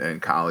watching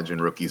and college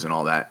and rookies and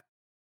all that.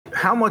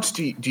 How much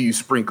do you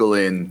sprinkle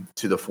in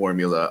to the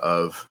formula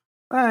of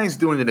he's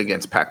doing it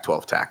against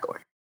Pac-12 tackling?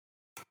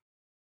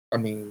 I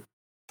mean,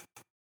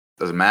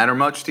 does it matter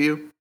much to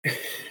you?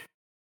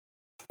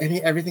 I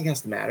mean, everything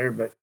has to matter,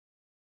 but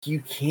you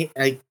can't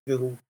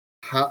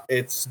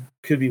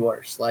could be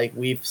worse. Like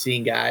we've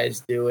seen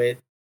guys do it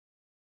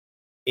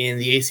in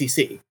the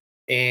ACC,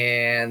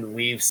 and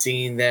we've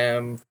seen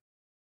them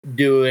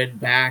do it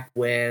back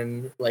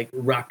when like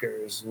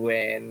Rutgers,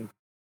 when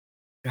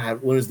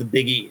it was the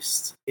Big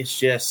East. It's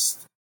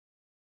just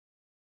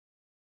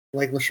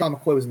like LaShawn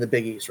McCoy was in the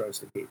Big East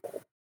roasting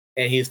people,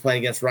 and he's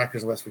playing against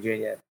Rutgers in West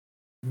Virginia.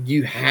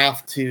 You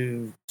have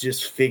to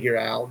just figure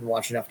out and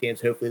watch enough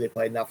games. Hopefully they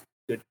play enough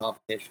good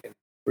competition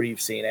where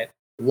you've seen it.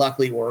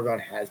 Luckily, Oregon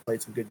has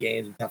played some good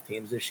games and tough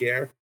teams this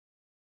year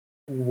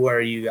where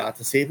you got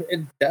to see it.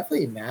 It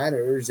definitely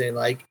matters. And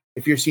like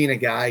if you're seeing a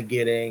guy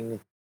getting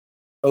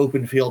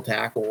open field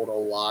tackled a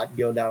lot,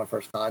 going down on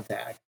first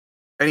contact.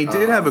 And he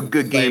did have a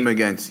good game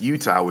against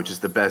Utah, which is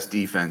the best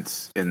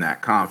defense in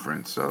that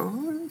conference. So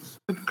it's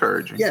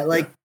encouraging. Yeah, and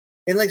like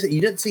I said, you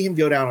didn't see him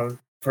go down on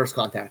first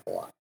contact a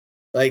lot.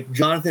 Like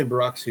Jonathan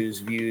Brooks, who's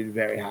viewed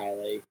very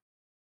highly,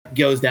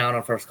 goes down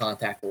on first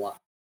contact a lot.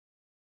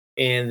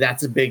 And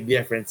that's a big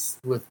difference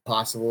with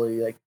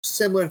possibly like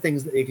similar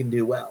things that he can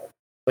do well.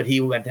 But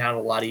he went down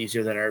a lot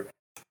easier than Urban.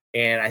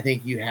 And I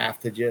think you have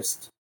to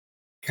just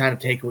kind of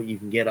take what you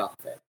can get off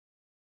it.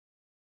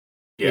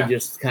 Yeah. And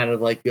just kind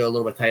of like go a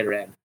little bit tighter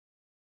end.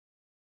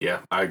 Yeah,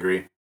 I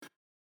agree.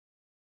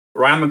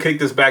 Ryan, I'm gonna kick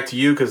this back to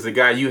you because the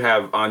guy you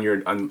have on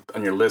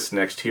your list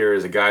next here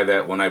is a guy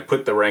that when I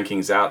put the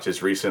rankings out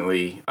just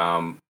recently,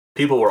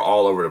 people were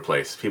all over the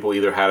place. People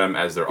either had him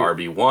as their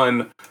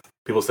RB1.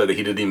 People said that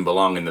he didn't even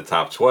belong in the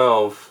top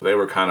 12. They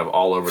were kind of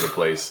all over the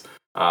place.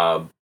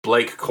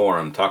 Blake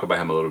Corum, talk about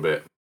him a little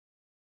bit.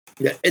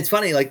 Yeah, it's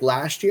funny. Like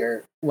last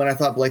year, when I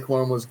thought Blake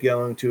Corum was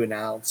going to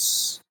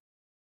announce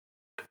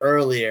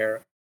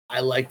earlier, I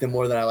liked him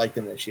more than I liked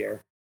him this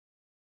year.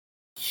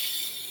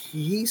 He's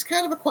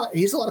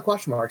he's a lot of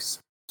question marks.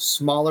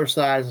 Smaller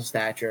size and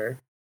stature,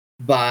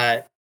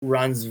 but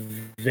runs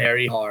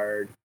very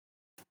hard.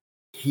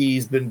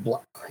 He's been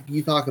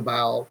you talk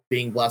about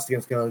being blessed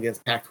going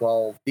against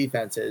Pac-12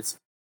 defenses.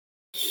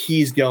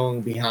 He's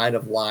going behind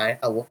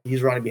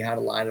he's running behind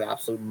a line of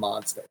absolute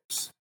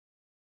monsters.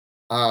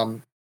 I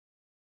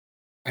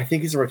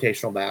think he's a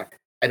rotational back.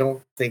 I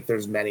don't think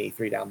there's many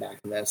 3-down backs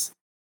in this.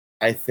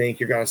 I think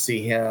you're going to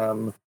see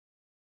him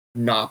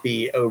not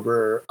be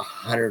over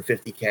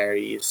 150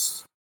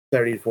 carries,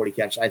 30 to 40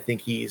 catches. I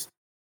think he's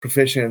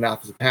proficient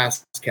enough as a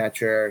pass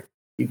catcher.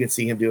 You can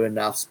see him do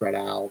enough spread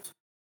out.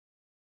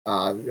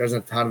 There's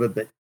a ton of it,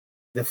 but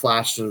the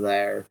flashes are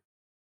there.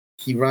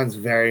 He runs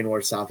very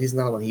north-south. He's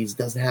another one. He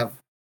doesn't have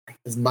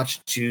as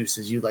much juice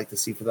as you'd like to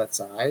see for that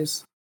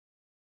size.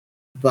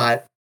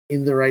 But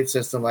in the right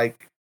system,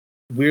 like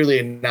weirdly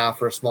enough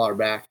for a smaller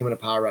back, him in a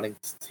power running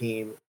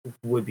team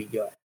would be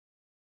good.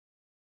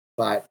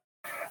 But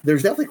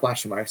there's definitely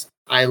question marks.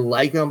 I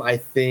like him. I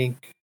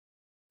think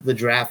the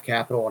draft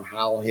capital and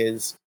how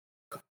his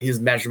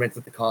measurements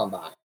at the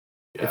combine,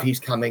 if he's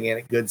coming in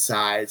at good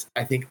size,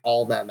 I think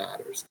all that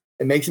matters.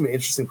 It makes him an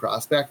interesting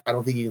prospect. I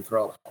don't think you can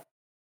throw him out.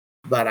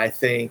 But I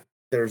think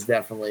there's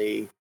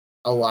definitely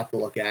a lot to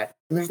look at.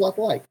 And there's a lot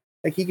to like.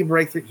 Like he can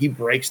break through. He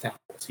breaks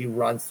tackles. He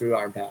runs through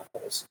arm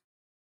tackles.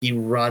 He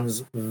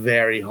runs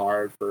very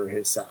hard for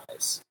his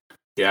size.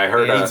 Yeah, I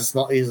heard. He's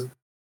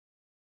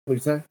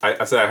What'd you say?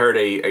 I said I heard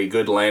a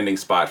good landing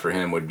spot for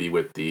him would be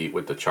with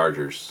the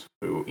Chargers,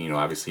 who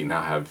obviously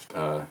now have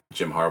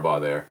Jim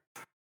Harbaugh there.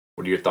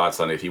 What are your thoughts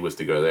on if he was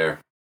to go there?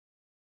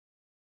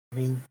 I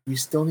mean, you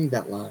still need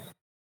that line.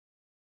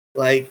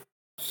 Like,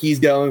 he's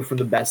going from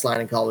the best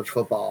line in college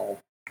football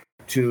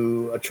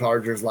to a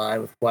Chargers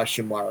line with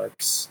question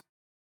marks.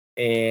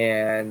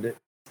 And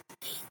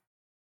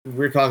we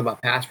were talking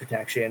about pass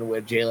protection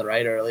with Jalen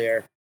Wright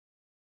earlier.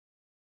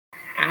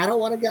 I don't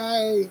want a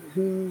guy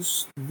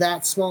who's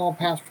that small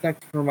pass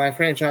protector for my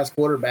franchise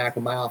quarterback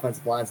when my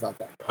offensive line's not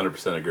there.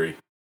 100% agree.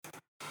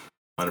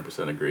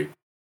 100% agree.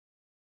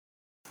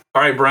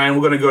 All right, Brian,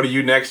 we're going to go to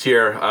you next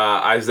here.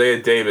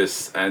 Isaiah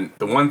Davis. And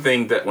the one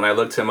thing that when I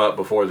looked him up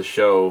before the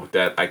show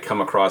that I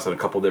come across on a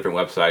couple different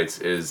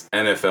websites is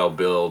NFL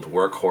Build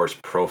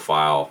Workhorse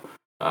Profile.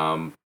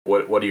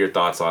 What are your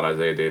thoughts on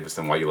Isaiah Davis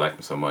and why you like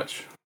him so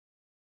much?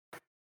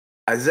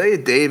 Isaiah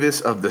Davis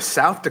of the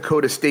South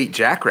Dakota State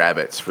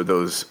Jackrabbits, for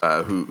those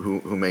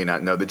who may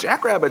not know. The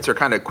Jackrabbits are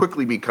kind of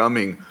quickly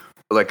becoming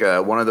like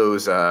one of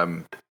those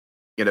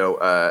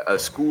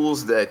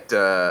schools that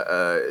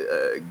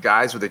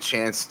guys with a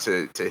chance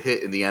to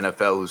hit in the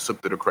NFL who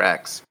slip through the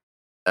cracks.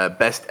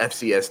 Best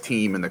FCS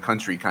team in the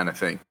country kind of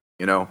thing,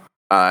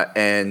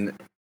 and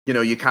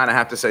you kind of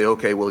have to say,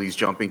 okay, well, he's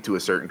jumping to a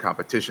certain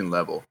competition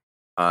level.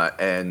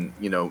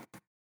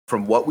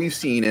 From what we've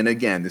seen, and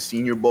again, the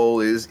Senior Bowl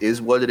is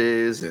what it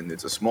is, and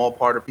it's a small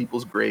part of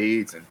people's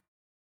grades, and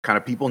kind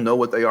of people know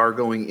what they are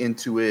going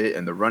into it,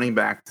 and the running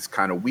back is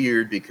kind of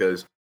weird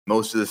because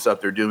most of the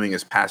stuff they're doing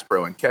is pass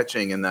pro and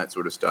catching and that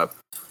sort of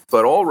stuff.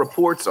 But all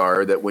reports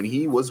are that when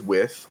he was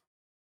with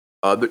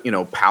other,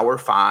 Power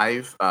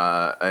 5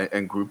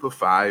 and Group of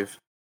 5,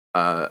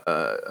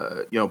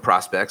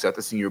 prospects at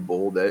the Senior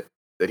Bowl, that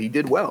he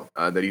did well,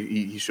 that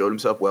he showed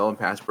himself well in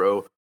pass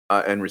pro.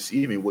 And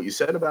receiving. What you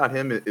said about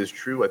him is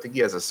true. I think he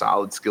has a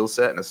solid skill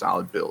set and a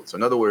solid build. So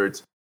in other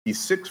words, he's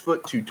 6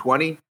 foot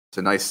 220. It's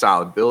a nice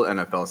solid build,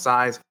 NFL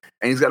size,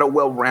 and he's got a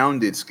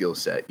well-rounded skill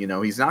set.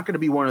 He's not going to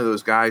be one of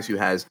those guys who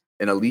has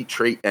an elite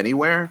trait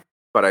anywhere,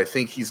 but I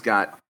think he's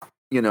got,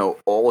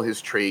 all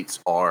his traits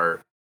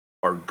are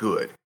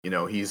good.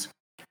 He's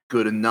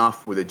good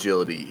enough with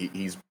agility.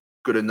 He's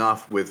good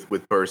enough with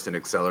burst and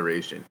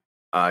acceleration.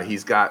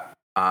 He's got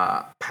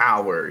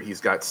power.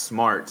 He's got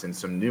smarts and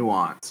some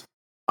nuance.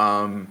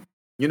 I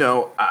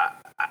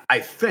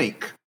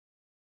think,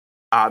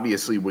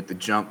 obviously, with the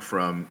jump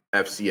from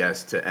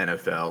FCS to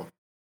NFL,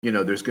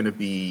 there's going to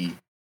be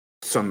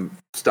some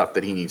stuff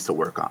that he needs to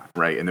work on,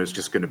 right? And there's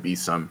just going to be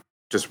some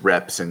just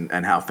reps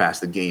and how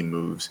fast the game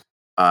moves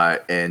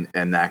and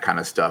that kind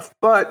of stuff.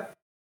 But,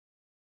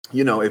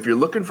 if you're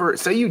looking for,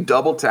 say you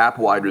double tap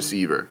wide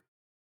receiver,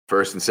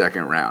 first and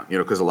second round,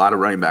 because a lot of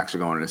running backs are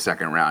going in the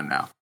second round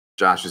now.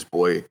 Josh's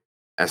boy,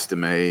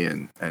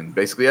 Estime, and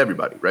basically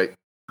everybody, right?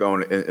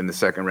 Going in the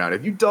second round.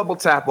 If you double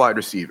tap wide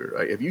receiver,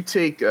 right? If you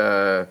take,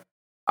 say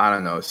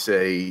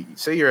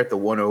you're at the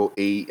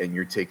 108 and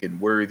you're taking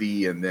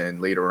Worthy, and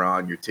then later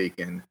on you're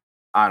taking,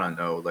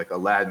 like a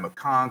Lad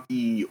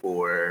McConkey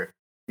or,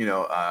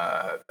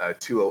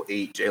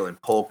 208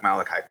 Jalen Polk,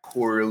 Malachi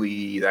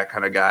Corley, that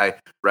kind of guy,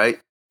 right?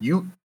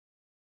 You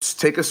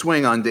take a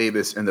swing on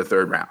Davis in the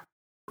third round,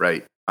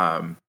 right?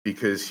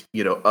 Because,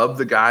 of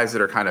the guys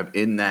that are kind of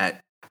in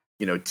that,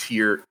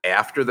 tier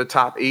after the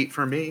top 8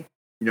 for me,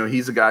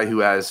 he's a guy who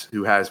has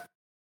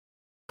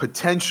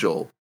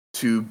potential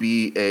to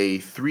be a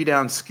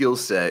 3-down skill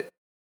set,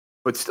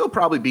 but still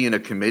probably be in a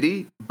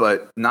committee,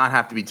 but not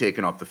have to be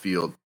taken off the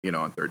field,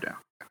 on third down.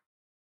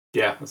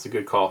 Yeah, that's a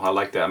good call. I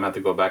like that. I'm going to have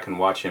to go back and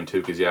watch him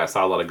too, because I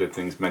saw a lot of good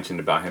things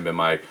mentioned about him in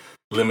my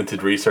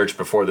limited research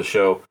before the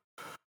show.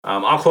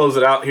 I'll close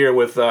it out here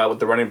with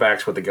the running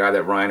backs with the guy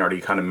that Ryan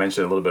already kind of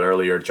mentioned a little bit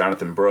earlier,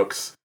 Jonathan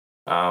Brooks.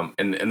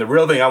 And the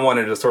real thing I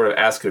wanted to sort of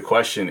ask a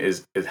question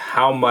is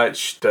how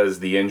much does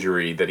the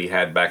injury that he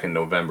had back in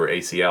November,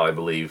 ACL, I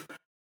believe,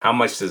 how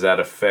much does that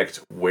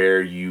affect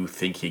where you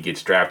think he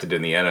gets drafted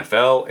in the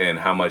NFL, and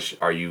how much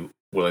are you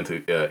willing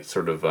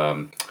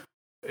to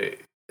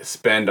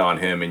spend on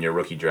him in your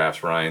rookie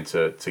drafts, Ryan,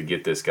 to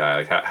get this guy?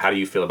 Like, how do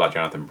you feel about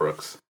Jonathan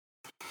Brooks?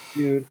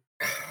 Dude,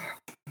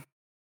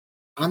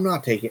 I'm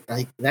not taking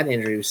that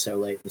injury was so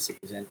late in the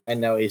season. I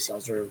know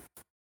ACLs are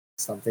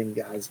something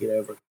guys get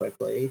over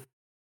quickly,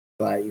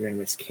 but you're going to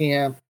miss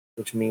camp,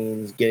 which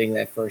means getting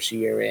that first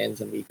year in is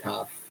going to be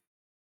tough.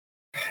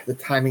 The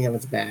timing of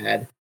it's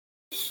bad.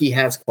 He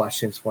has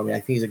questions for me. I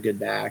think he's a good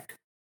back.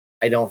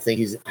 I don't believe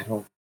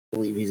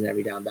he's an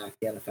every down back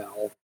in the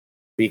NFL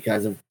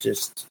because of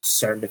just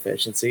certain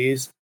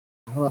deficiencies.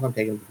 I don't know if I'm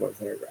taking him before the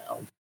third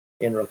round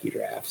in rookie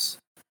drafts.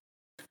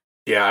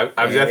 Yeah,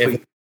 I've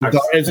definitely.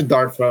 It's a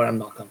dart throw, and I'm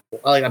not comfortable.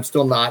 I'm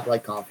still not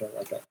confident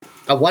like that.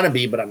 I want to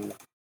be, but I'm not.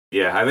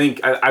 Yeah, I think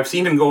I've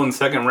seen him go in the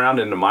second round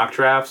into mock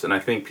drafts, and I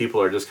think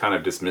people are just kind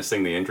of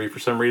dismissing the injury for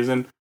some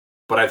reason.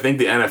 But I think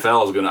the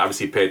NFL is going to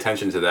obviously pay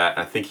attention to that,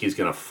 and I think he's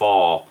going to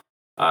fall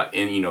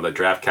in the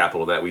draft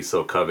capital that we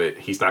so covet.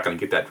 He's not going to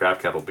get that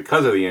draft capital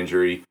because of the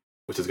injury,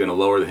 which is going to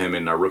lower him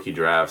in our rookie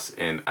drafts.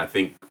 And I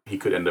think he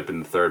could end up in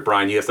the third.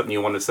 Brian, you have something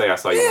you wanted to say? I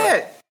saw you.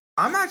 Yeah,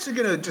 I'm actually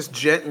going to just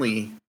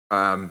gently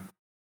and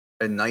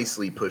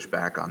nicely push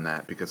back on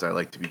that because I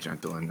like to be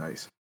gentle and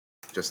nice,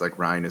 just like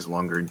Ryan is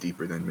longer and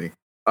deeper than me.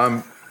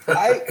 I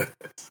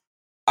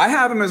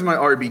have him as my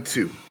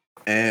RB2,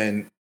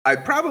 and I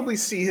probably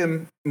see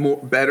him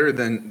better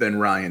than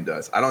Ryan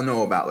does. I don't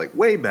know about like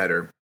way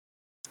better,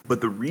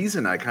 but the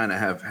reason I kind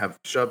of have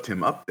shoved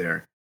him up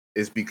there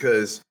is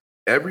because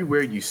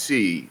everywhere you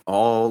see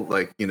all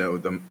like, you know,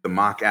 the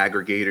mock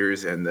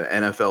aggregators and the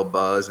NFL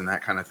buzz and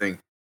that kind of thing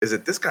is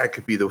that this guy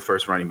could be the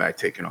first running back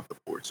taken off the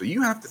board. So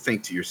you have to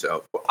think to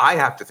yourself, well, I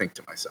have to think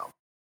to myself,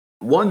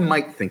 one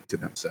might think to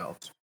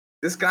themselves,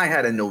 this guy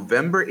had a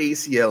November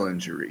ACL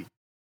injury,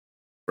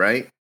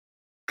 right?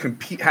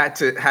 Had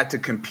to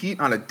compete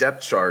on a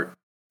depth chart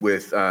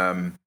with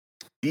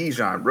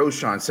Bijan,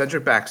 Roshan,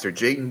 Cedric Baxter,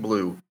 Jayden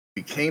Blue,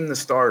 became the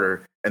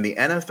starter, and the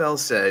NFL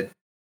said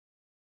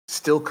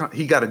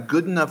he got a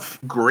good enough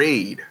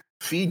grade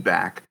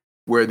feedback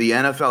where the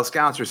NFL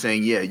scouts are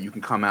saying, yeah, you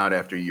can come out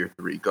after year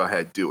 3. Go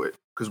ahead, do it.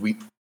 Because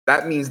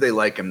that means they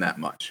like him that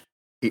much.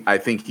 I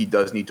think he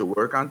does need to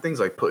work on things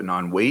like putting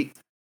on weight,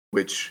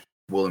 which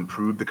will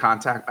improve the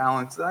contact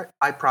balance.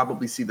 I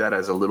probably see that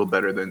as a little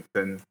better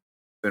than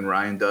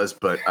Ryan does.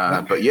 But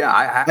yeah,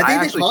 I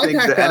actually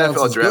think the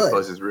NFL draft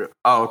buzz is real.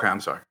 Oh, okay.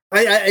 I'm sorry.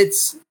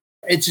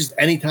 It's just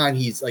anytime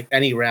he's like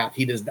any route,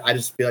 I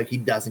just feel like he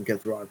doesn't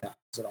get through on passes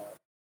at all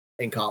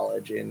in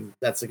college, and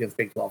that's against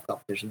Big 12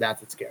 competition.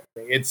 That's what's scary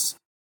thing. It's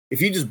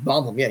if you just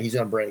bump him, yeah, he's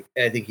gonna break.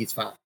 And I think he's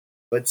fine.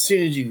 But as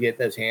soon as you get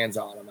those hands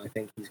on him, I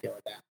think he's going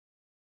down.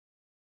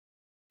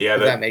 Yeah,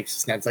 that makes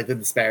sense. Like the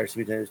disparity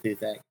between those two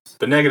things.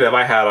 The negative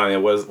I had on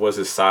it was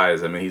his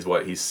size. I mean, he's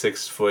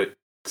 6 foot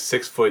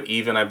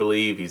even, I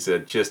believe. He's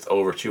just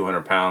over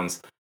 200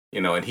 pounds.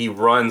 You know, and he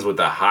runs with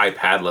a high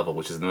pad level,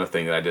 which is another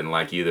thing that I didn't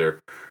like either.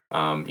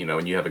 You know,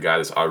 when you have a guy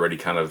that's already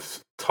kind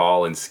of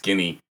tall and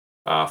skinny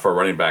for a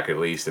running back at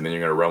least, and then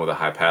you're going to run with a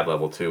high pad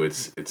level too.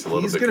 It's a little bit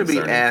concerning. He's going to be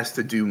asked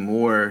to do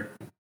more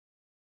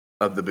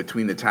of the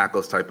between the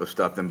tackles type of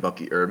stuff than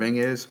Bucky Irving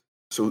is.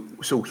 So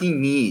he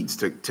needs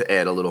to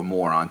add a little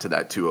more onto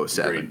that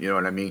 207. Agreed. You know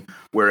what I mean?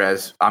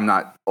 Whereas I'm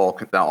not all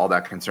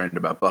that concerned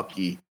about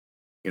Bucky,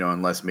 you know,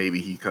 unless maybe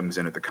he comes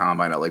in at the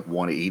combine at like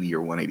 180 or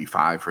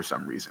 185 for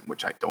some reason,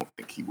 which I don't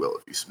think he will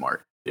if he's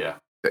smart. Yeah.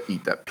 To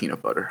eat that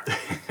peanut butter.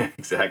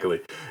 Exactly.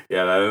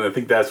 Yeah, I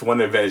think that's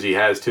one advantage he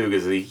has too,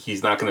 because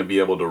he's not going to be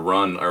able to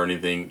run or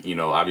anything. You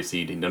know,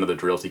 obviously none of the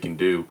drills he can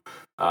do.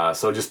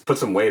 So just put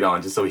some weight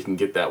on, just so he can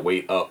get that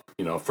weight up,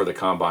 you know, for the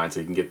combine,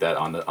 so he can get that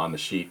on the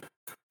sheet.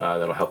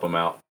 That'll help him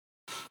out.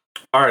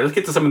 All right, let's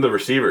get to some of the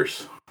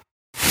receivers.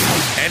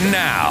 And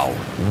now,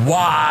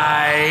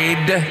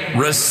 wide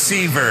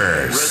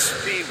receivers.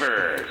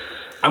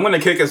 I'm going to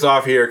kick us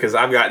off here because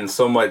I've gotten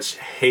so much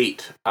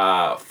hate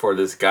for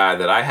this guy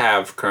that I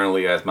have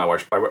currently as my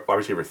wide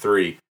receiver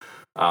 3.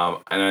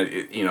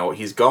 You know,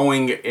 he's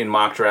going in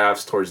mock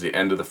drafts towards the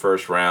end of the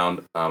first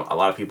round. A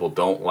lot of people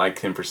don't like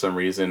him for some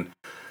reason.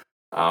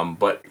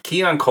 But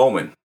Keon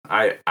Coleman,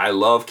 I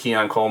love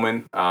Keon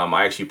Coleman.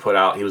 I actually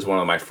he was one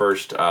of my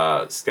first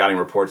scouting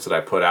reports that I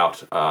put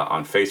out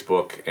on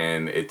Facebook,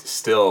 and it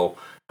still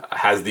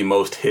has the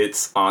most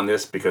hits on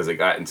this because it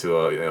got into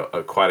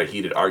a quite a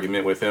heated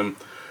argument with him.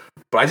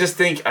 But I just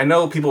think, I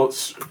know people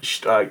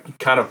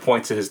kind of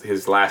point to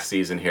his last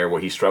season here where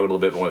he struggled a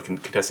little bit more with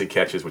contested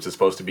catches, which is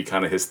supposed to be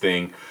kind of his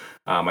thing.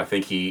 I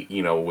think he,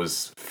 you know,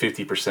 was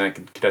 50%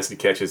 contested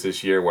catches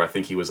this year, where I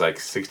think he was like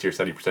 60 or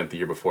 70% the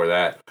year before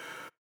that.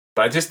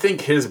 But I just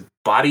think his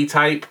body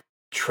type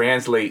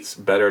translates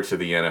better to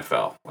the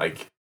NFL.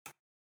 Like,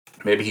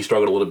 maybe he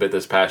struggled a little bit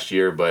this past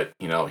year, but,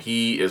 you know,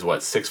 he is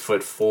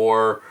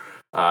 6'4",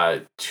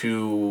 I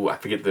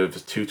forget the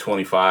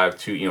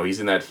 225. You know, he's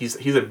in that.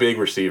 He's a big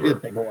receiver. He's a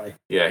big boy.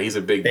 Yeah, he's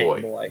a big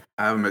boy.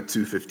 I have him at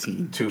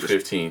 215.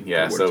 215.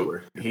 Yeah, so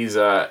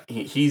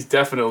he's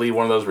definitely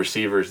one of those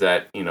receivers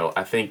that, you know,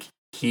 I think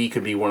he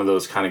could be one of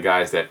those kind of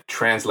guys that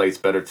translates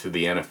better to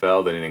the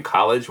NFL than in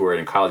college. Where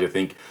in college, I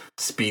think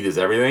speed is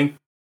everything.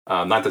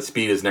 Not that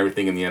speed isn't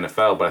everything in the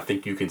NFL, but I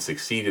think you can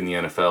succeed in the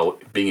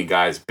NFL being a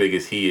guy as big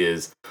as he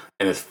is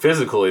and as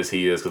physical as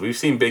he is, because we've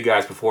seen big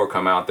guys before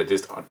come out that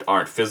just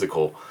aren't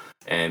physical,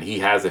 and he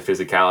has the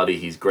physicality.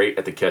 He's great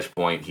at the catch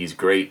point. He's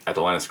great at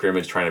the line of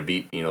scrimmage trying to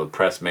beat, you know, the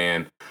press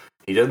man.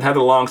 He doesn't have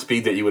the long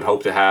speed that you would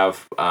hope to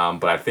have,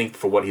 but I think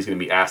for what he's going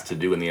to be asked to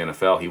do in the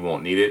NFL, he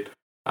won't need it.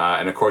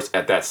 And of course,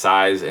 at that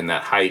size and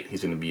that height,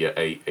 he's going to be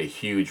a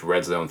huge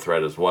red zone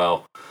threat as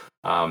well.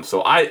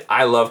 So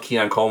I love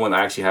Keon Coleman.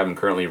 I actually have him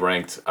currently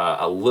ranked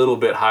a little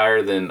bit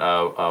higher than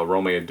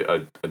Rome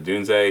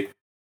Odunze.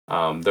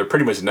 They're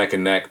pretty much neck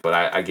and neck, but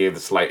I gave the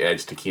slight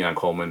edge to Keon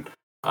Coleman.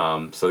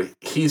 So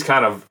he's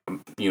kind of,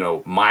 you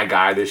know, my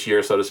guy this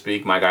year, so to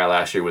speak. My guy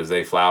last year was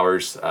Zay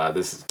Flowers.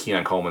 This is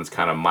Keon Coleman's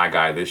kind of my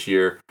guy this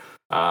year.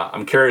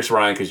 I'm curious,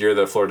 Ryan, because you're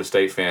the Florida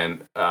State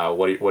fan.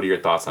 What are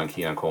your thoughts on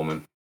Keon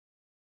Coleman?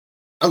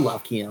 I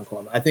love Keon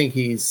Coleman. I think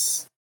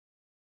he's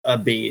a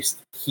beast.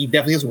 He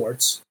definitely has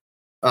warts.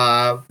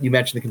 You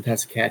mentioned the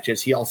contested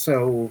catches. He has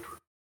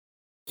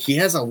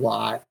a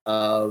lot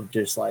of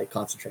just like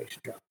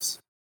concentration drops.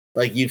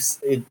 Like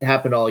it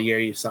happened all year.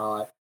 You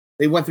saw it.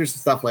 They went through some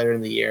stuff later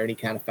in the year, and he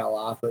kind of fell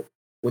off. But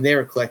when they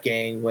were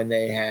clicking, when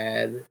they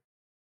had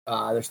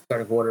their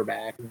starting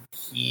quarterback,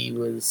 he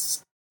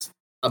was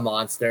a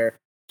monster.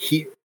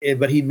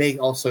 But he make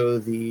also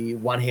the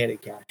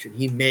one-handed catch, and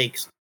he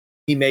makes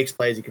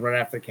plays. He can run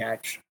after the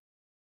catch.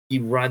 He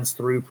runs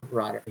through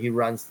runner. He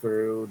runs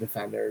through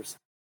defenders.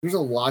 There's a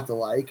lot to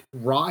like.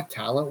 Raw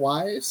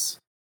talent-wise,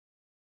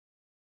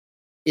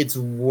 it's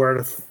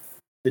worth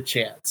the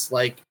chance.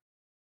 Like,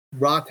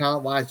 raw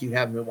talent-wise, you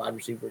have him in wide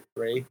receiver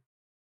 3.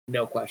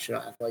 No question.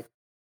 I feel like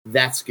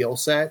that skill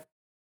set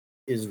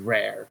is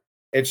rare.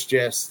 It's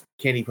just,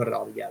 can he put it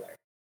all together?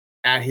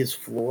 At his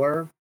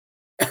floor,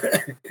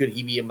 could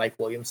he be a Mike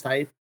Williams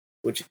type,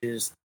 which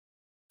is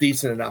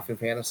decent enough in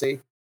fantasy?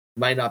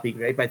 Might not be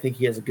great, but I think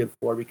he has a good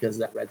floor because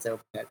of that red zone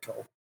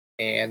potential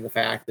and the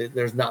fact that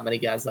there's not many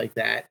guys like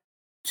that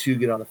to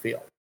get on the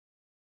field.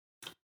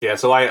 Yeah,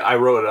 so I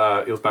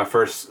wrote, it was my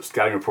first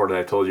scouting report that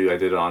I told you I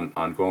did on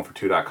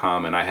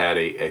goingfor2.com, and I had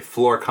a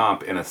floor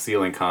comp and a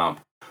ceiling comp.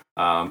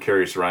 I'm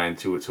curious, Ryan,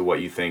 to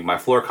what you think. My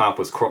floor comp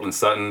was Cortland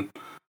Sutton.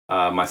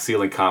 My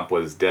ceiling comp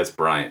was Des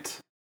Bryant.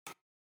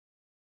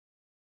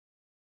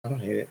 I don't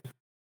hate it.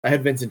 I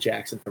had Vincent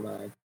Jackson for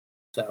mine.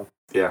 So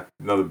yeah,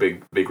 another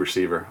big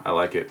receiver. I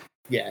like it.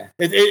 Yeah,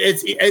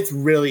 it's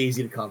really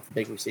easy to comp for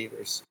big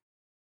receivers.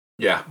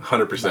 Yeah,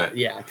 100%.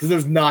 Yeah, because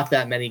there's not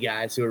that many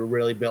guys who are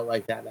really built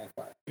like that.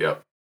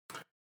 Yep.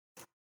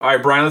 All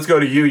right, Brian, let's go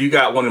to you. You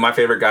got one of my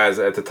favorite guys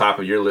at the top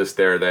of your list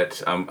there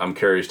that I'm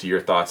curious to your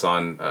thoughts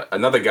on.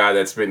 Another guy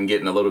that's been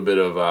getting a little bit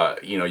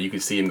of, you can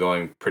see him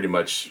going pretty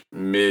much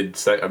mid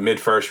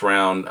first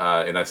round,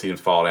 and I see him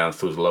fall down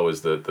to as low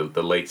as the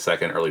late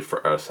second,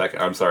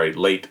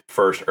 late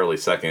first, early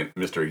second,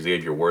 Mr.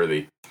 Xavier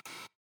Worthy.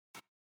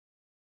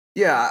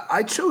 Yeah,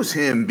 I chose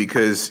him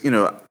because,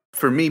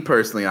 for me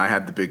personally, I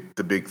have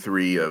the big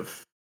three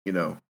of,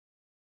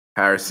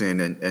 Harrison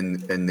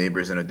and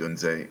Neighbors and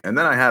Odunze. And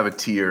then I have a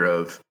tier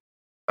of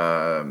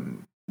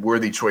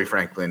Worthy, Troy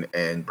Franklin,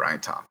 and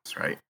Brian Thomas,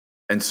 right?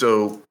 And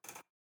so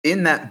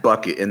in that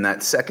bucket, in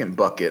that second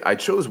bucket, I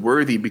chose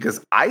Worthy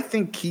because I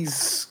think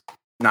he's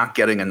not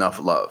getting enough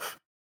love.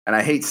 And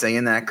I hate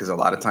saying that because a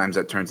lot of times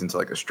that turns into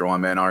like a straw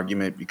man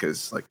argument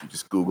because like you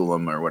just Google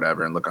him or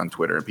whatever and look on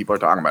Twitter and people are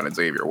talking about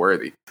Xavier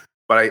Worthy.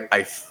 But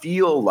I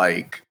feel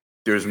like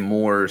there's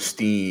more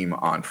steam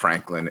on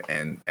Franklin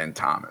and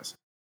Thomas.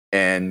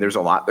 And there's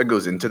a lot that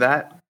goes into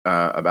that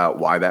about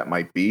why that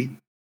might be.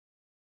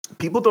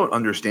 People don't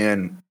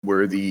understand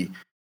where the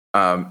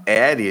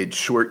added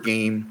short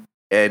game,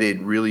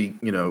 added really,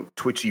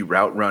 twitchy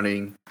route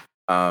running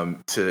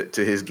to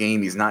his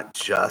game. He's not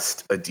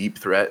just a deep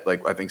threat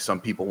like I think some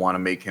people want to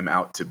make him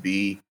out to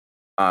be.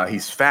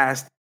 He's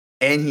fast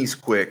and he's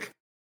quick.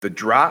 The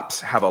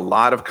drops have a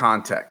lot of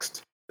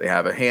context. They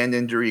have a hand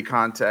injury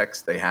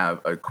context. They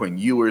have a Quinn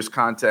Ewers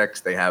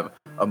context. They have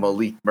a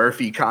Malik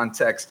Murphy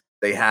context.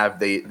 They have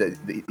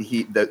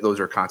those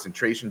are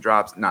concentration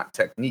drops, not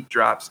technique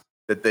drops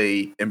that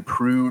they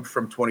improved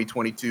from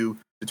 2022 to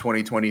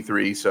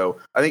 2023. So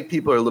I think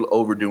people are a little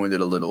overdoing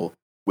it a little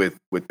with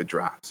the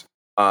drops.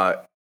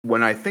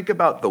 When I think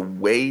about the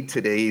way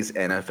today's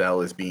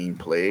NFL is being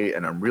played,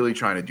 and I'm really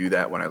trying to do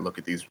that when I look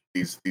at these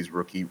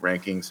rookie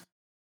rankings,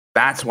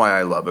 that's why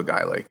I love a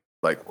guy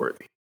like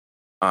Worthy.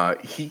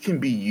 He can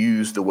be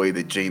used the way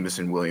that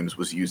Jameson Williams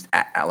was used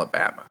at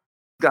Alabama.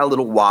 Got a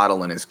little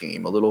Waddle in his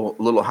game, a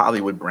little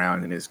Hollywood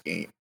Brown in his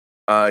game.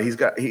 He's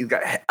got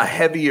a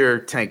heavier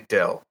Tank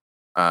Dell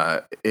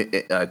to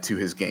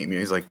his game.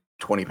 He's like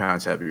 20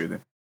 pounds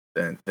heavier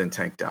than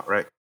Tank Dell,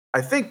 right?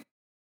 I think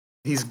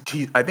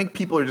I think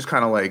people are just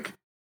kind of like,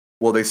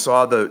 well, they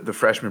saw the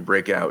freshman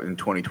breakout in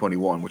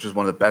 2021, which was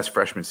one of the best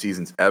freshman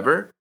seasons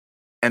ever.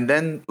 And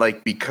then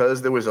like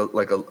because there was a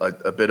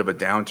bit of a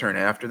downturn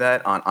after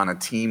that on a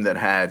team that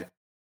had,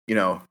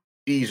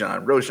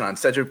 Bijan, Roshan,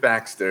 Cedric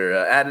Baxter,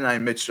 Adonai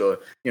Mitchell,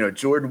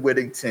 Jordan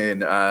Whittington,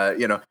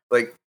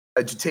 like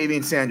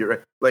Jatavian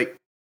Sanders. Like,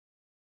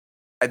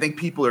 I think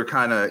people are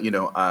kind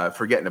of,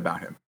 forgetting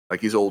about him.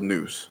 Like he's old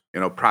news,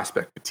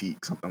 prospect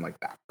fatigue, something like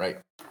that, right?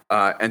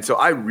 And so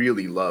I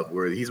really love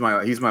Worthy. He's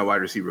my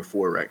wide receiver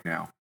 4 right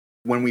now.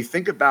 When we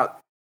think about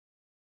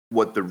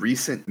what the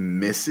recent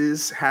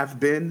misses have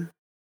been,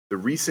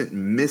 big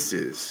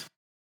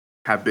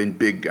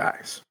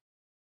guys,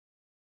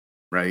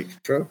 right?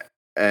 True.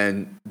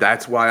 And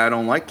that's why I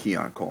don't like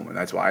Keon Coleman.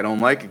 That's why I don't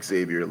like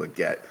Xavier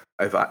Legette.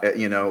 It's not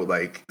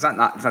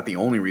the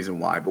only reason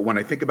why, but when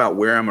I think about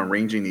where I'm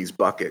arranging these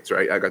buckets,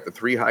 right? I got the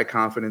 3 high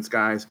confidence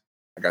guys.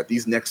 I got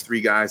these next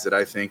 3 guys that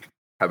I think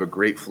have a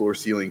great floor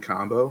ceiling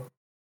combo.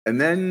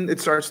 And then it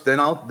starts, then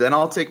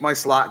I'll take my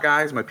slot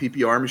guys, my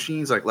PPR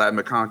machines like Ladd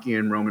McConkey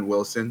and Roman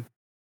Wilson,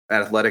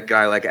 an athletic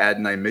guy like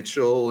Adonai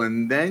Mitchell,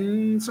 and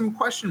then some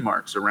question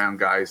marks around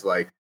guys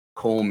like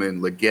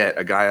Coleman, Legette,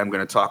 a guy I'm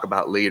going to talk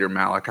about later,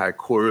 Malachi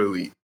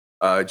Corley.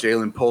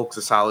 Jalen Polk's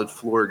a solid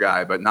floor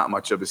guy, but not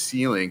much of a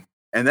ceiling.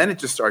 And then it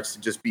just starts to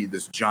just be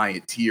this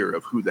giant tier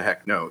of who the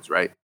heck knows,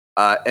 right?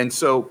 And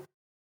so,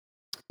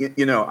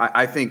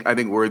 I think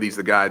Worthy's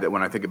the guy that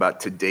when I think about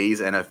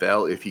today's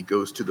NFL, if he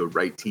goes to the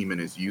right team and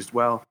is used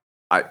well,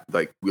 I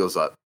like wheels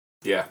up.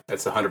 Yeah,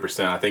 that's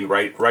 100%. I think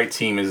right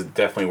team is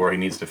definitely where he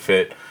needs to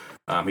fit.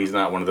 He's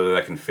not one of those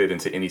that can fit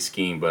into any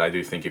scheme, but I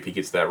do think if he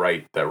gets that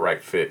right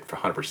fit for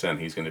 100%,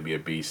 he's going to be a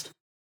beast.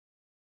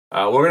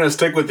 We're going to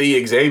stick with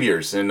the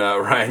Xaviers, and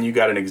Ryan, you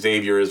got an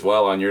Xavier as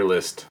well on your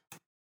list.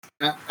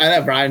 I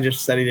know Brian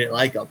just said he didn't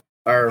like him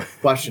or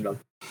questioned him.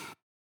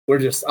 We're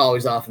just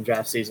always off in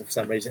draft season for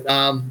some reason.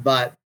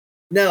 But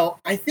no,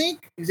 I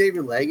think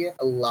Xavier Leggett,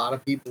 a lot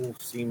of people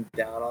seem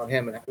down on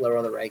him and lower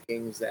on the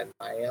rankings than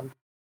I am.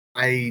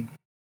 I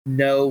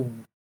know,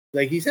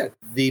 like he said,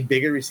 the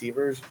bigger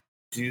receivers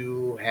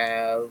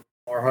are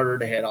harder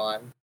to hit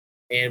on,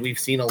 and we've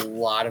seen a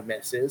lot of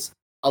misses.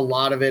 A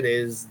lot of it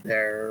is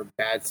they're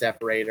bad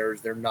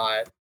separators.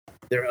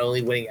 They're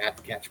only winning at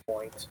the catch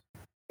point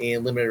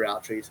and limited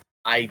route trees.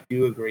 I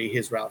do agree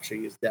his route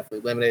tree is definitely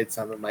limited.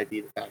 Some of it might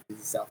be the fact he's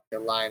in South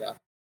Carolina,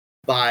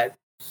 but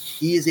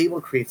he is able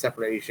to create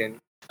separation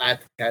at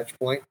the catch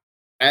point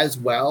as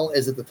well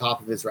as at the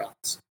top of his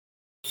routes.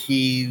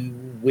 He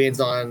wins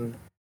on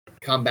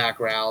comeback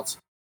routes.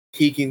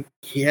 He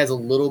has a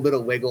little bit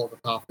of wiggle at the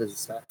top of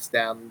his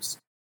stems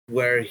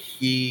where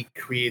he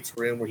creates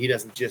room where he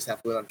doesn't just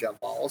have to win on jump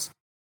balls.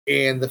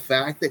 And the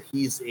fact that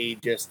he's a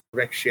just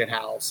brick shit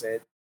house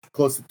at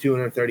close to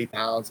 230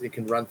 pounds, it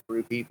can run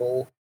through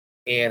people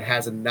and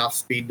has enough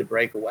speed to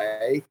break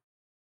away.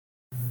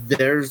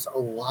 There's a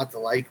lot to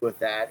like with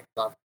that.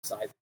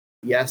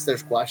 Yes,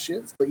 there's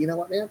questions, but you know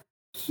what, man?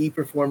 He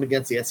performed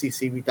against the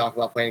SEC. We talk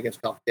about playing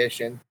against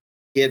competition.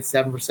 He had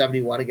 7 for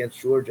 71 against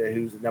Georgia,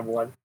 who's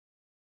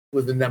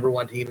was the number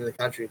one team in the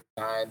country at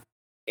the time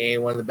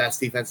and one of the best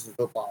defenses in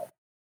football.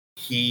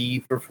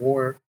 He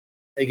performed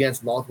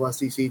against multiple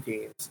SEC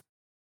teams.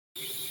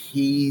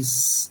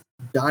 He's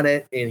done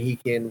it, and he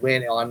can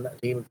win on a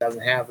team that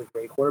doesn't have a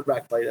great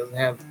quarterback play, doesn't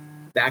have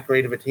that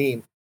great of a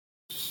team.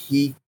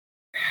 He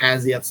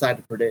has the upside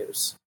to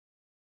produce.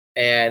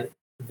 And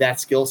that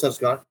skill set's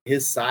got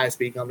his size,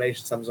 speed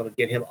combination, something's going to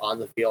get him on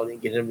the field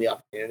and get him the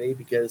opportunity,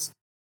 because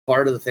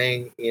part of the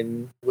thing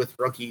with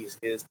rookies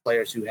is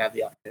players who have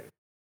the opportunity.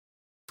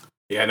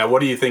 Yeah, now what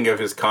do you think of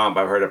his comp?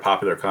 I've heard a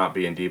popular comp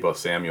being Deebo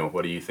Samuel.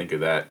 What do you think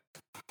of that?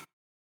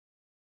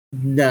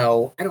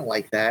 No, I don't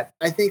like that.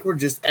 I think we're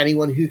just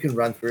anyone who can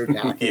run through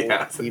tackle.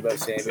 Yeah, Deebo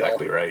Samuel.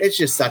 Exactly right. It's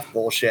just such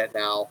bullshit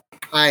now.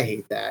 I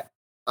hate that.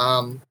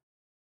 I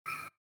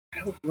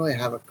don't really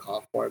have a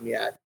comp for him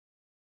yet.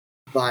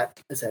 But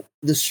as I said,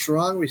 the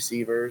strong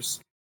receivers,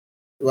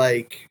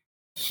 like,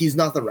 he's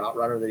not the route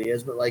runner that he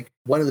is, but like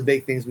one of the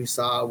big things we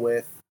saw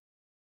with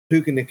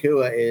Puka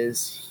Nacua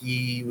is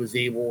he was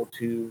able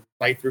to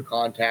fight through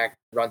contact,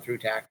 run through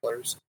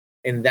tacklers,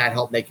 and that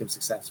helped make him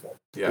successful.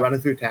 Yeah.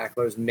 Running through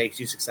tacklers makes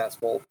you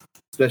successful,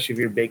 especially if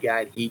you're a big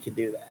guy, and he can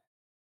do that.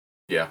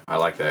 Yeah, I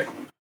like that.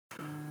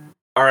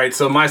 All right,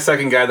 so my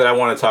second guy that I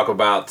want to talk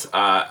about,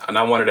 and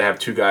I wanted to have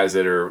two guys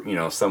that are,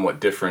 somewhat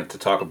different to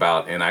talk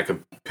about, and I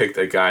could pick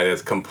a guy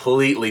that's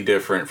completely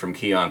different from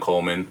Keon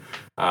Coleman.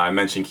 I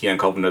mentioned Keon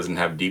Coleman doesn't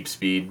have deep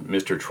speed.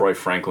 Mr. Troy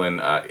Franklin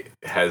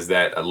has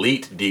that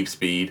elite deep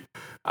speed.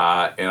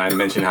 And I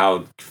mentioned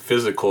how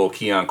physical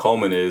Keon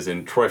Coleman is,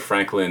 and Troy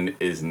Franklin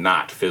is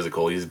not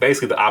physical. He's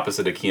basically the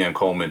opposite of Keon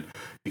Coleman.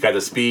 He got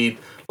the speed,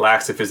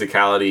 lacks the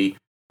physicality.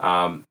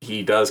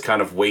 He does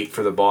kind of wait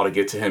for the ball to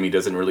get to him. He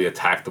doesn't really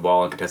attack the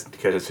ball in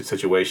contested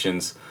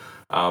situations.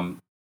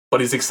 But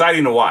he's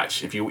exciting to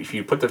watch. If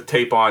you put the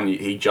tape on,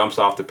 he jumps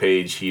off the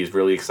page. He is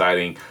really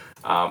exciting.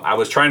 I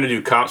was trying to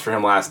do comps for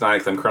him last night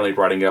because I'm currently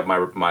writing up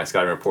my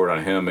scouting report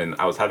on him, and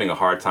I was having a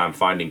hard time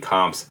finding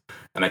comps.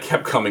 And I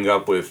kept coming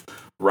up with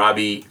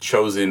Robbie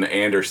Chosen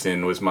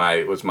Anderson was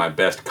my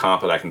best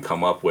comp that I can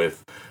come up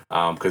with,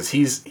 because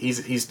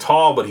he's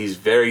tall, but he's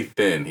very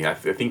thin. I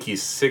think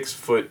he's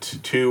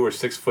 6'2" or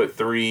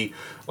 6'3",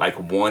 like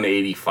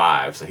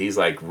 185. So he's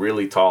like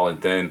really tall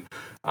and thin.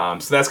 So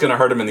that's going to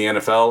hurt him in the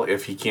NFL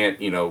if he can't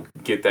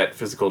get that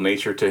physical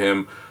nature to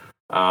him.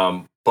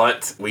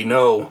 But we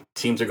know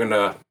teams are going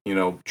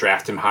to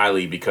draft him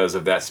highly because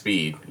of that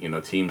speed.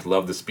 Teams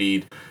love the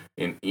speed.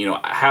 And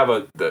I have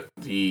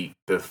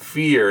the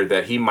fear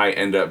that he might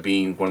end up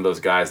being one of those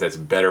guys that's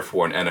better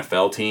for an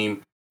NFL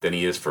team than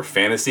he is for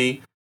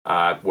fantasy,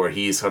 where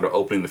he's sort of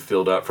opening the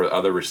field up for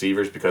other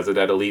receivers because of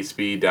that elite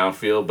speed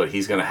downfield. But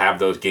he's going to have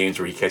those games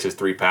where he catches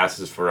 3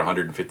 passes for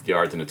 150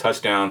 yards and a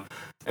touchdown,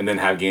 and then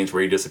have games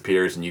where he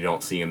disappears and you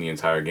don't see him the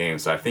entire game.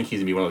 So I think he's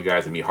going to be one of those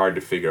guys that'd be hard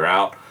to figure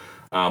out.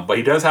 But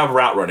he does have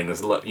route running.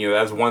 That's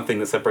one thing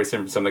that separates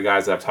him from some of the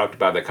guys that I've talked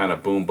about that kind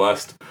of boom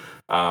bust.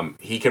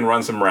 He can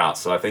run some routes,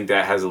 so I think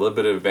that has a little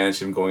bit of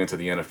advantage him going into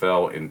the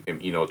NFL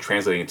and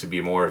translating it to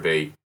be more of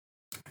a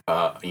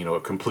a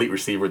complete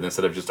receiver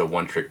instead of just a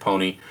one-trick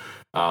pony.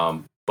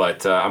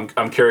 But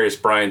I'm curious,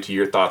 Brian, to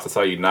your thoughts. I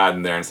saw you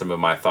nodding there, and some of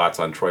my thoughts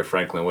on Troy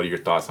Franklin. What are your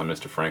thoughts on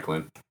Mr.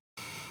 Franklin?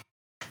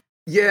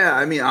 Yeah,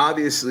 I mean,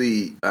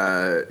 obviously,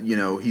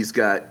 he's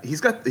got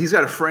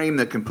a frame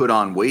that can put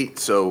on weight.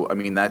 So, I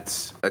mean,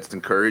 that's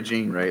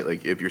encouraging, right?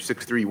 Like, if you're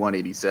 6'3",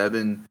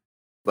 187,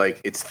 like,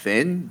 it's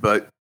thin,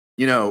 but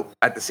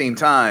at the same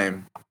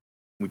time,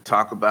 we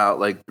talk about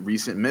like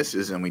recent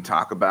misses, and we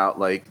talk about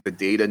like the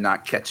data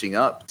not catching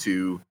up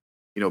to,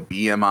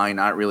 BMI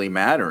not really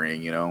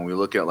mattering. We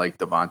look at like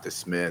Devonta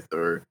Smith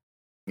or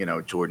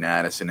Jordan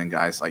Addison and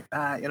guys like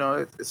that.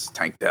 It's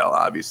Tank Dell,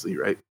 obviously,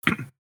 right?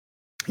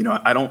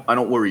 I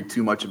don't worry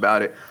too much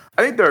about it.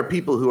 I think there are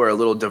people who are a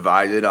little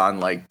divided on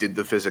like, did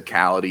the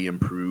physicality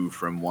improve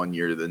from one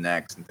year to the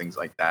next and things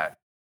like that.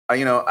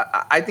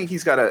 I think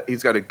he's got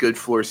a good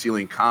floor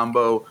ceiling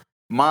combo.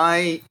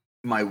 My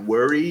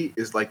worry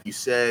is, like you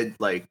said,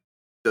 like,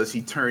 does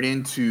he turn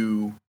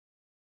into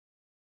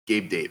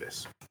Gabe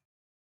Davis?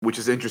 Which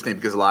is interesting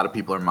because a lot of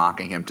people are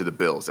mocking him to the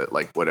Bills at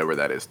like whatever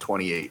that is,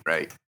 28,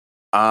 right?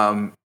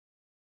 I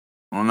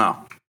don't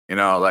know.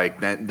 Like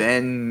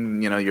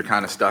then you're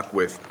kind of stuck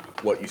with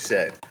what you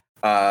said.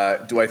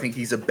 Do I think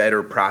he's a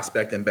better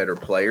prospect and better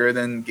player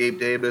than Gabe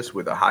Davis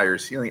with a higher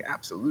ceiling?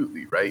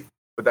 Absolutely, right?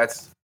 But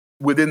that's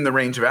within the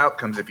range of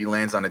outcomes if he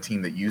lands on a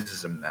team that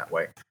uses him that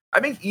way. I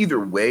think either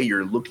way,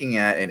 you're looking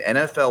at an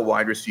NFL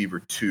wide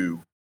receiver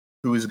 2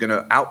 who is going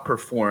to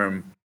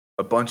outperform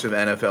a bunch of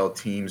NFL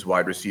teams'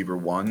 wide receiver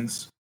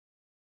 1s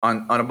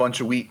on a bunch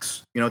of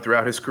weeks,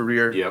 throughout his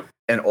career. Yep.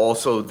 And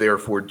also,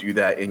 therefore, do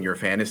that in your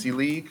fantasy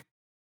league.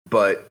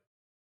 But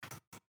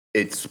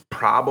it's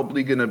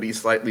probably going to be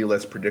slightly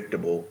less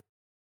predictable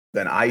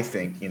than I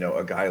think,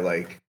 a guy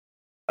like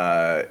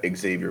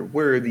Xavier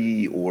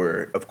Worthy,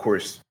 or, of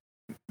course,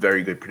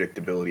 very good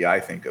predictability, I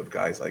think, of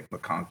guys like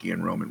McConkey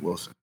and Roman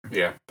Wilson.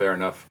 Yeah, fair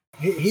enough.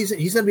 He's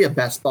going to be a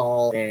best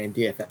ball and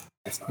DFS.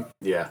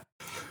 Yeah.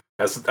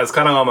 That's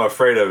kind of what I'm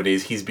afraid of.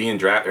 He's being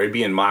drafted, or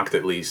being mocked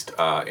at least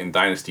in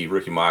Dynasty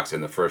rookie mocks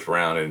in the first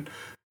round, and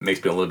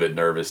makes me a little bit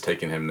nervous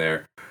taking him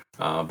there.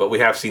 But we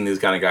have seen these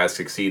kind of guys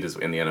succeed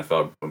in the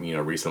NFL,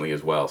 recently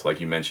as well. So like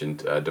you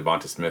mentioned,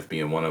 Devonta Smith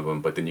being one of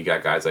them, but then you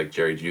got guys like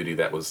Jerry Jeudy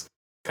that was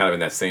kind of in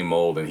that same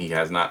mold, and he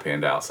has not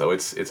panned out. So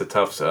it's a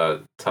tough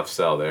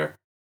sell there.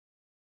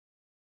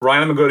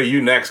 Ryan, I'm gonna go to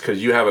you next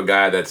because you have a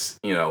guy that's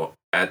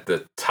at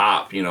the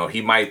top.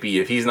 He might be,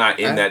 if he's not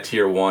in that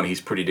tier 1, he's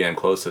pretty damn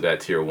close to that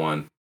tier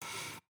 1.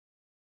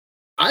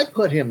 I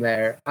put him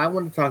there. I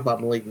want to talk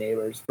about Malik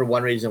Neighbors for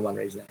one reason.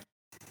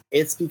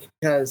 It's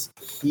because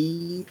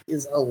he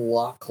is a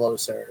lot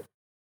closer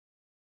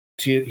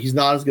to. He's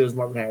not as good as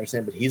Marvin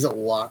Harrison, but he's a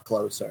lot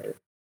closer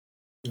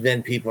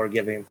than people are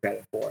giving him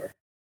credit for.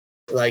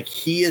 Like,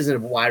 he is a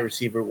wide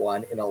receiver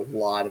 1 in a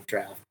lot of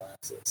draft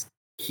classes.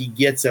 He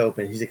gets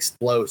open. He's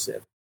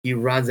explosive. He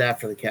runs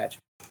after the catch.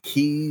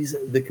 He's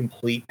the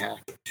complete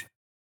package.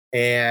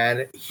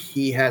 And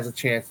he has a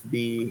chance to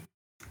be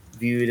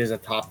viewed as a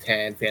top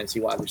 10 fantasy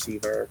wide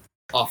receiver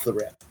off the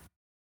rip.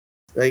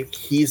 Like,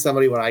 he's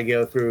somebody, when I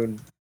go through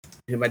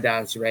my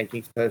Dynasty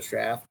rankings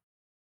post-draft,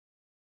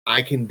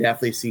 I can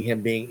definitely see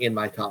him being in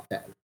my top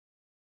 10.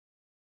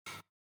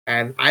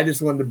 And I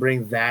just wanted to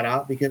bring that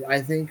up because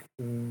I think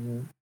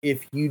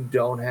if you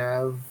don't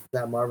have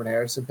that Marvin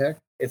Harrison pick,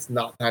 it's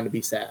not time to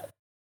be sad.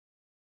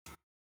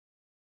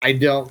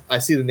 I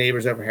see the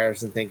Neighbors over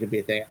Harrison thing could be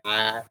a thing.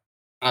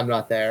 I'm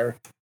not there,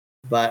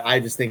 but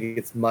I just think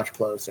it's much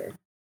closer.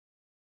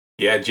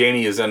 Yeah,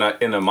 Janie is in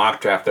a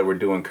mock draft that we're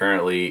doing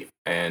currently,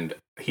 and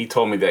he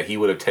told me that he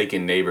would have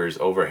taken Neighbors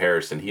over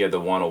Harrison. He had the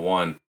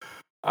 101.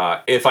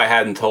 If I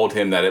hadn't told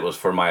him that it was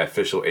for my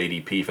official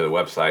ADP for the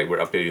website, we're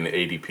updating the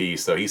ADP.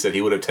 So he said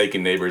he would have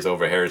taken Neighbors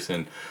over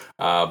Harrison,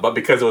 but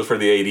because it was for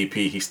the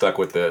ADP, he stuck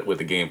with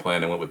the game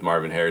plan and went with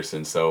Marvin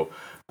Harrison. So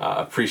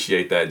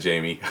appreciate that,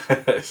 Jamie.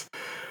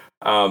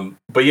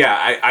 But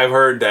yeah, I've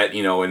heard that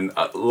in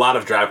a lot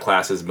of draft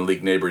classes,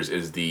 Malik Neighbors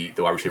is the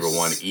wide receiver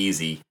 1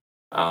 easy.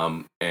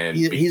 And I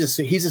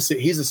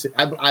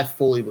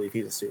fully believe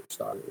he's a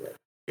superstar.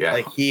 Yeah,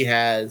 like, he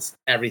has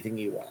everything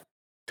you want.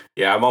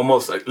 Yeah, I'm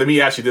almost. Let me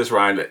ask you this,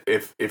 Ryan: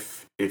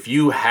 if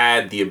you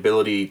had the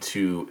ability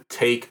to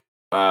take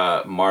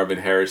Marvin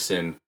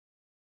Harrison,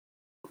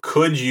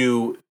 could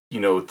you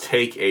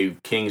take a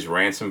king's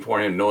ransom for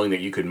him, knowing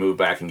that you could move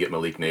back and get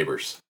Malik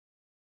Neighbors?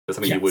 That's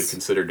something you would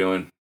consider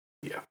doing.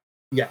 Yeah.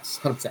 Yes,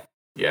 100%.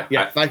 Yeah.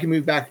 If I can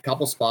move back a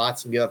couple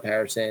spots and give up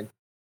Harrison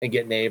and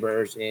get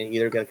Neighbors and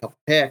either get a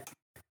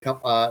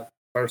couple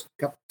first,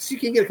 you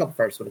can get a couple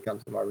firsts when it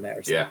comes to Marvin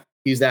Harrison. Yeah.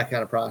 He's that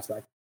kind of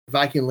prospect. If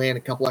I can land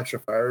a couple extra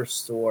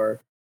firsts or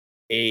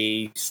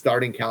a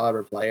starting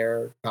caliber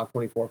player, top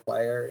 24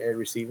 player at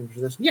receiving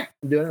position,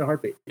 I'm doing it in a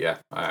heartbeat. Yeah,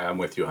 I'm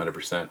with you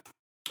 100%.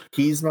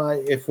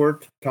 If we're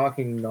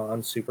talking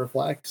non-super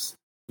flex,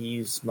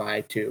 he's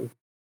my 2.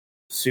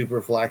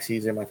 Super flex,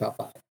 he's in my top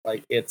 5.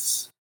 Like,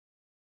 he's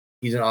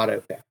an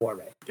auto pick for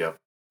me. Yep,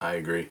 I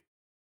agree.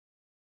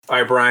 All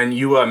right, Brian,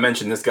 you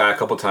mentioned this guy a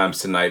couple times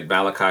tonight,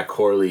 Malachi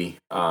Corley,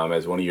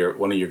 as one of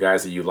your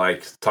guys that you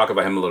like. Talk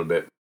about him a little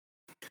bit.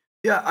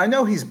 Yeah, I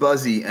know he's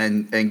buzzy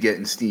and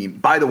getting steam.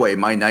 By the way,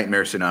 my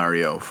nightmare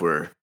scenario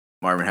for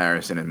Marvin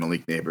Harrison and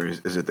Malik Neighbors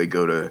is that they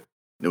go to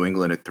New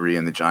England at 3,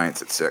 and the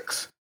Giants at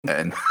 6.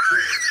 And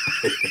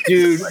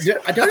dude,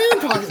 don't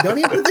even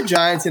put the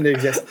Giants into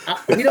existence.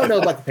 We don't know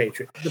about the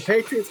Patriots. The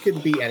Patriots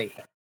could be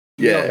anything.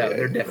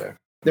 They're different.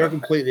 They're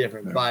completely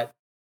different. Yeah. But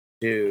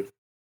dude,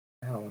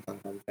 I don't want to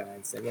talk about the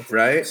Giants.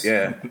 Right?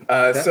 Yeah.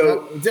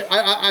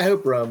 I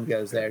hope Rome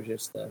goes there.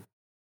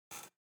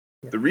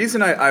 The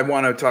reason I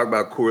want to talk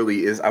about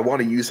Corley is I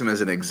want to use him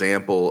as an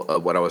example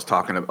of what I was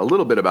talking a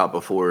little bit about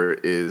before,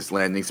 is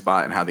landing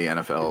spot and how the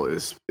NFL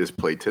is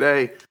played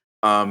today.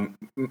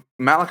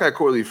 Malachi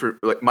Corley, for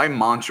like my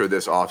mantra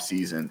this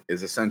offseason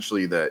is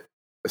essentially that,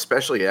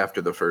 especially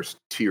after the first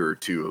tier or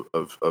two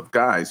of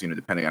guys,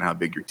 depending on how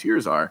big your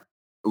tiers are,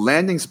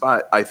 landing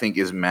spot I think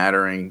is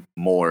mattering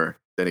more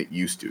than it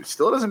used to.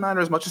 Still doesn't matter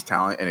as much as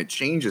talent, and it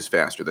changes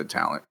faster than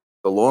talent.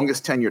 The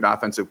longest tenured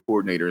offensive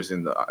coordinators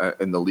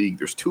in the league,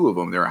 there's 2 of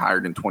them. They're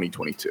hired in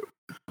 2022.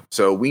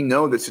 So we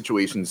know that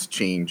situations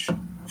change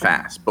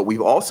fast, but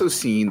we've also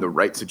seen the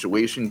right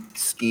situation,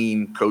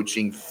 scheme,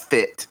 coaching,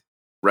 fit,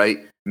 right,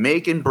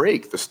 make and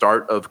break the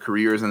start of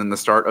careers and then the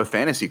start of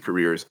fantasy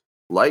careers,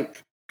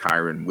 like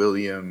Kyron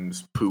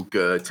Williams,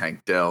 Puka, Tank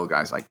Dell,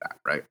 guys like that,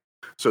 right?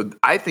 So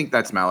I think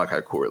that's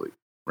Malachi Corley,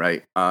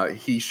 right?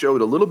 He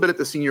showed a little bit at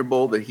the Senior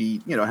Bowl that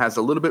he, has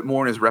a little bit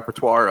more in his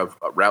repertoire of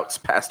routes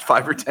past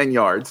 5 or 10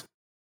 yards,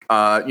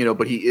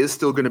 but he is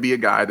still going to be a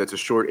guy that's a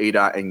short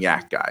ADOT and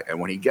yak guy. And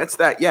when he gets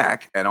that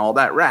yak and all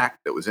that rack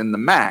that was in the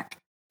MAC,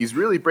 he's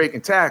really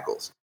breaking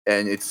tackles,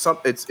 and it's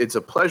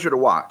a pleasure to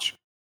watch.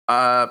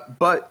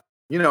 But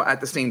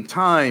at the same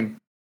time,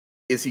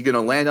 is he going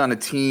to land on a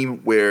team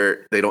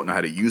where they don't know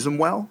how to use him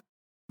well,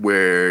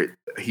 where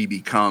he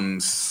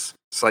becomes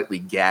slightly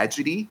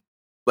gadgety?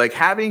 Like,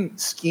 having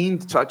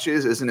schemed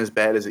touches isn't as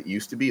bad as it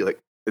used to be, like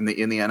in the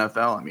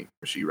NFL. I mean,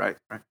 Rasheed Rice,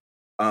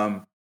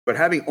 right? But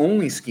having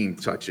only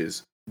schemed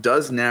touches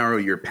does narrow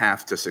your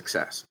path to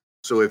success.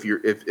 So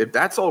if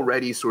that's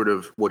already sort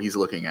of what he's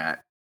looking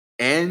at,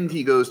 and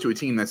he goes to a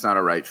team that's not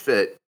a right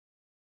fit,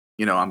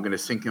 I'm going to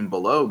sink him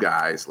below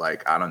guys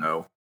like, I don't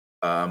know,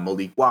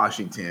 Malik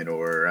Washington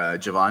or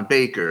Javon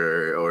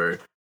Baker or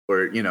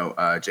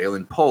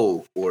Jalen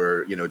Poe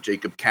or,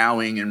 Jacob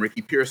Cowing and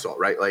Ricky Pearsall,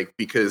 right? Like,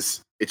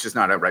 because it's just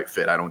not a right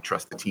fit. I don't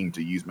trust the team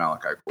to use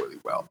Malachi Corley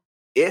well.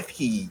 If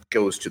he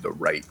goes to the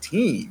right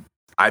team,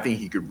 I think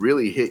he could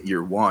really hit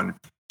year 1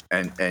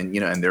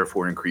 and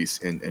therefore increase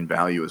in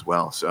value as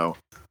well. So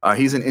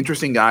he's an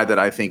interesting guy that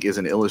I think is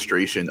an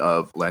illustration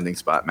of landing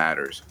spot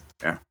matters.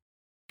 Yeah.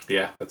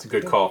 Yeah, that's a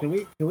good call. Can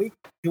we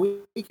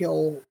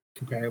kill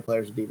comparing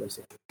players to Deebo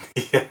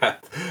Samuel?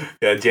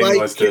 Yeah. Jamie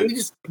wants to. Can we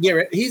just get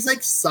rid? He's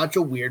like such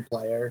a weird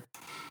player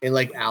and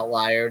like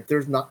outlier.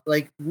 There's not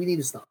we need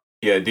to stop.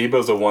 Yeah,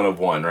 Deebo's a one of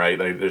one, right?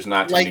 Like, there's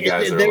not too many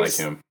guys that are like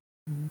him.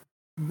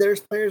 There's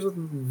players with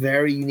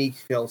very unique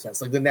skill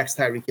sets. Like the next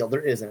Tyreek Hill,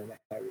 there isn't a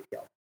next Tyreek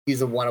Hill.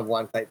 He's a one of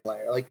one type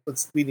player. Like,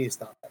 we need to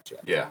stop that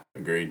shit. Yeah,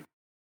 agreed.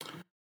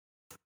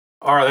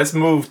 All right, let's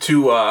move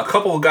to a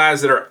couple of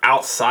guys that are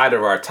outside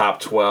of our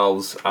top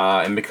 12s.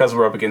 And because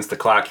we're up against the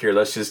clock here,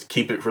 let's just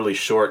keep it really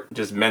short.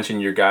 Just mention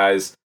your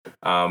guys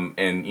and,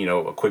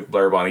 a quick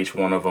blurb on each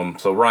one of them.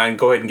 So, Ryan,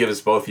 go ahead and give us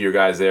both of your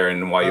guys there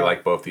and why you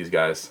like both these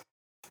guys.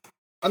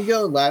 I'm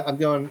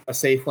going a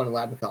safe one,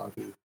 Lad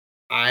McConkey.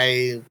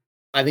 I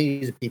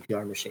think he's a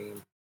PPR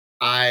machine.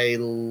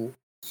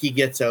 He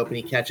gets open,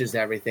 he catches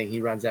everything,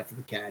 he runs after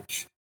the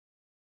catch.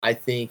 I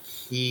think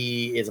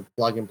he is a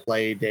plug and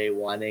play day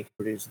 1 and can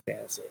produce a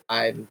fantasy.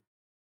 I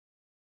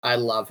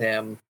love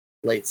him.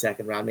 Late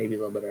second round, maybe a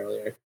little bit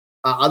earlier.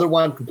 Other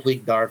one,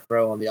 complete dart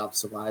throw on the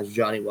opposite line is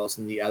Johnny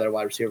Wilson, the other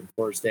wide receiver from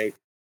Florida State.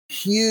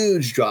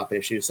 Huge drop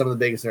issues, some of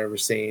the biggest I've ever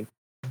seen.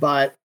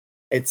 But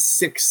it's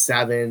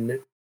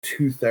 6'7",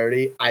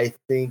 230. I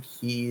think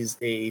he's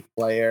a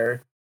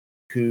player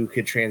who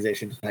could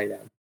transition to tight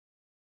end.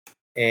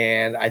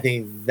 And I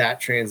think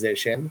that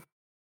transition,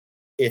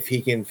 if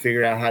he can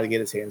figure out how to get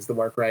his hands to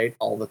work right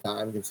all the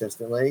time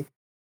consistently,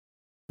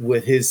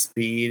 with his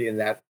speed and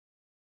that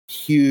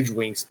huge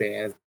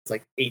wingspan, it's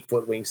like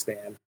 8-foot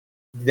wingspan,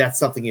 that's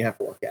something you have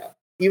to look at.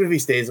 Even if he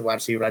stays at wide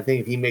receiver, I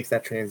think if he makes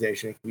that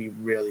transition, it can be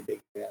really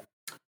big for him.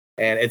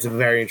 And it's a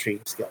very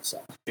intriguing skill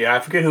set. Yeah, I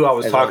forget who I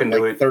was talking to.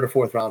 Like 3rd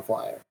or 4th round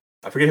flyer.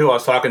 I forget who I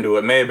was talking to.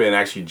 It may have been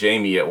actually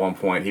Jamie at one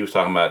point. He was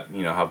talking about,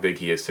 how big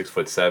he is,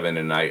 6'7",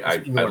 and I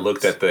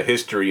looked at the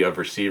history of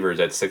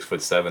receivers at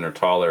 6'7" or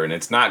taller, and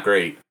it's not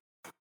great.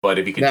 But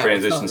if he can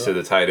transition to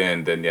the tight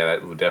end, then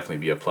that would definitely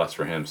be a plus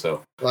for him.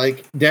 So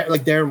like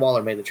Darren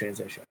Waller made the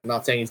transition. I'm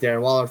not saying he's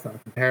Darren Waller, it's not a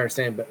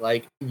comparison, but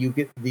like you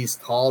get these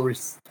tall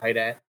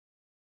wide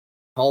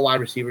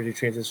receivers who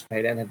transition to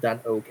tight end have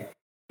done okay.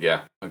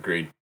 Yeah,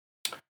 agreed.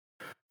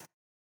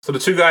 So the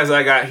two guys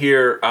I got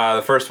here,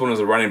 the first one was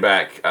a running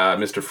back,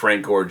 Mr.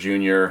 Frank Gore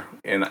Jr.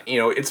 And,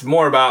 it's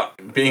more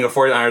about being a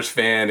 49ers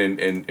fan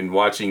and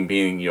watching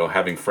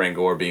having Frank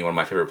Gore being one of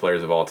my favorite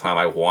players of all time.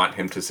 I want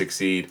him to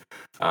succeed.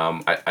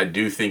 I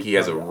do think he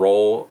has a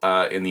role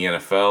in the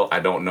NFL. I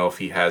don't know if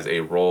he has a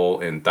role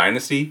in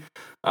Dynasty.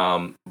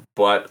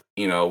 But,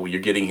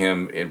 you're getting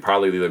him in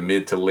probably the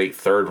mid to late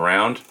 3rd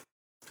round.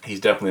 he's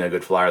definitely a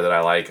good flyer that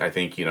I like. I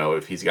think,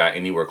 if he's got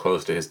anywhere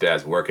close to his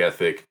dad's work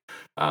ethic,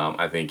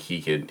 I think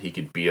he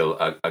could be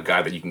a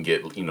guy that you can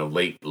get,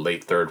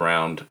 late third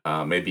round,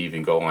 maybe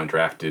even go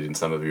undrafted in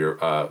some of your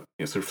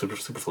super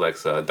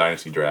flex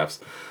dynasty drafts.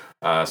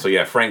 So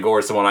yeah, Frank Gore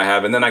is the one I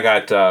have, and then I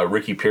got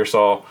Ricky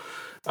Pearsall.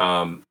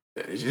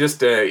 He's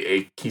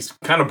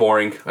kind of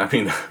boring. I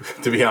mean,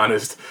 to be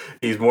honest,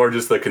 he's more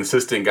just a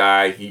consistent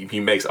guy. He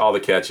makes all the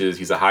catches.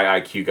 He's a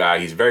high IQ guy.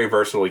 He's very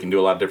versatile. He can do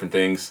a lot of different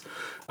things.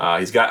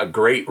 He's got a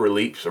great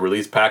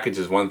release package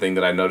is one thing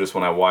that I noticed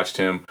when I watched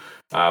him.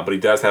 But he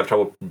does have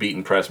trouble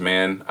beating press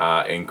man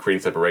and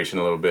creating separation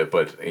a little bit.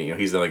 But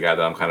he's the only guy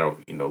that I'm kind of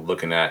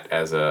looking at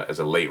as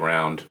a late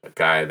round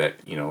guy that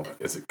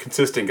is a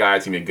consistent guy.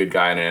 He's gonna be a good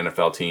guy in an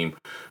NFL team.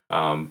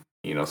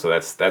 So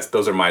that's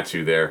those are my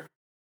two there.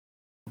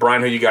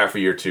 Brian, who you got for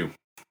year two?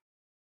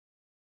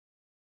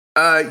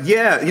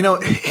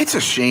 It's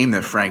a shame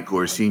that Frank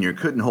Gore Sr.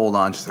 couldn't hold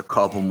on just a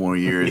couple more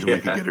years and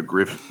we could get a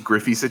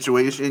Griffey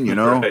situation,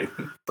 Right.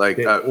 Like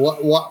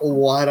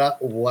what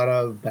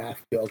a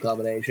backfield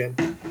combination.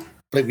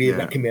 Like we have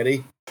a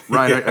committee.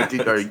 Ryan,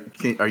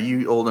 are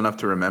you old enough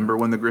to remember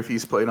when the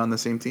Griffeys played on the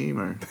same team?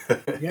 Or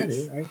Yeah,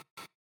 dude.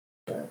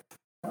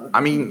 I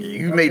mean,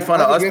 you made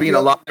fun of us being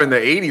alive in the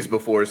 '80s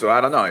before, so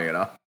I don't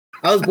know.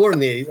 I was born in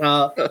the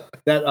 80s.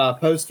 That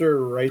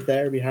poster right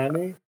there behind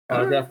me,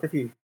 autograph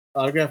Griffey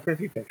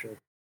picture.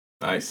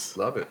 Nice.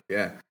 Love it.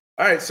 Yeah.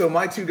 All right. So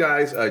my two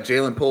guys,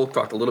 Jalen Polk,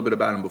 talked a little bit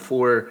about him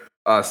before.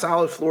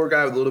 Solid floor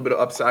guy with a little bit of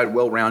upside,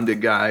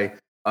 well-rounded guy.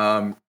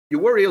 You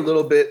worry a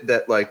little bit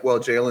that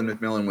Jalen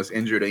McMillan was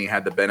injured and he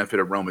had the benefit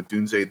of Rome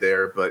Odunze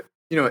there. But,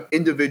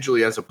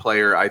 individually as a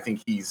player, I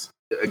think he's,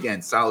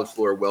 again, solid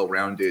floor,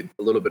 well-rounded,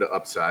 a little bit of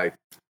upside.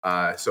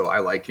 So I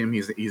like him.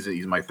 He's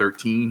my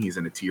 13. He's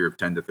in a tier of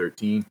 10 to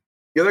 13.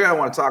 The other guy I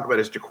want to talk about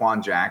is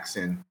Jaquan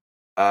Jackson.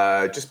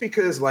 Just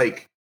because,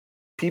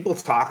 people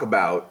talk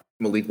about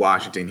Malik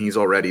Washington. He's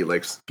already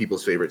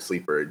people's favorite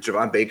sleeper.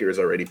 Javon Baker is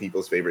already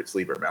people's favorite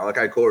sleeper.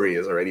 Malachi Corey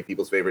is already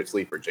people's favorite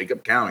sleeper.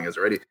 Jacob Cowing is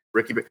already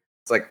Ricky.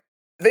 It's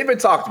they've been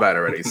talked about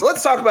already. So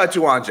let's talk about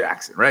Jaquan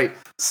Jackson, right?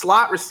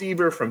 Slot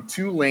receiver from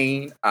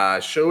Tulane,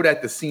 showed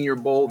at the Senior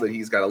Bowl that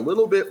he's got a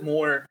little bit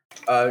more,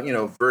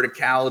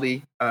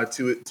 verticality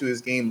to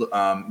his game.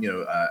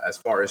 As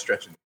far as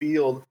stretching the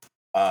field,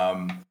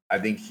 I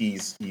think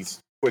he's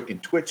quick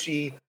and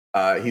twitchy.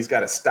 He's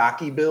got a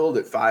stocky build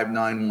at 5'9",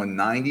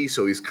 190,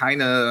 so he's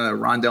kind of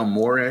Rondell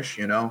Moore-ish,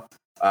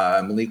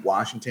 Malik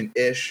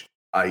Washington-ish.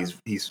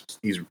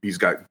 He's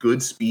got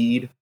good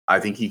speed. I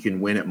think he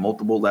can win at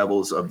multiple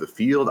levels of the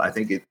field. I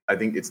think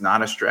it's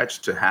not a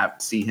stretch to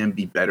see him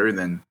be better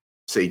than,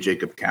 say,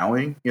 Jacob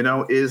Cowing,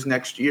 is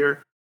next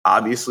year.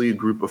 Obviously, a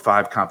group of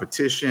 5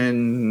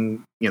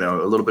 competition, a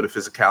little bit of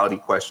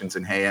physicality, questions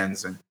in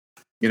hands, and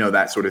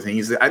that sort of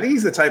thing. I think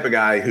he's the type of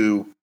guy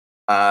who.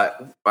 I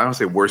don't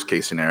say worst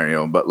case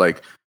scenario, but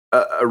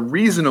a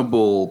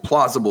reasonable,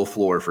 plausible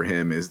floor for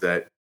him is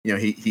that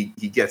he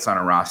gets on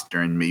a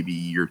roster in maybe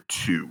year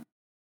 2.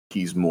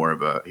 He's more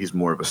of a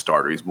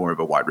starter. He's more of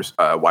a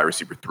wide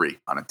receiver 3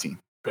 on a team.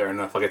 Fair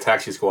enough. Like a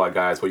taxi squad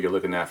guy is what you're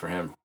looking at for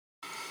him.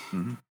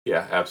 Mm-hmm.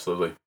 Yeah,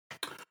 absolutely.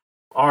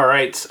 All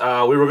right.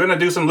 We were going to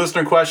do some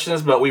listener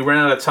questions, but we ran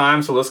out of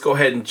time, so let's go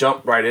ahead and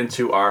jump right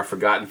into our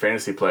Forgotten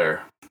Fantasy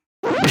Player.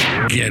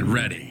 Get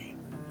ready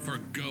for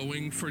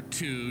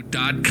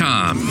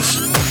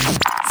GoingFor2.com's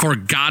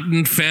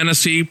Forgotten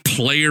Fantasy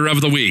Player of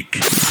the Week.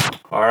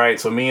 All right,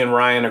 so me and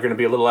Ryan are going to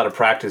be a little out of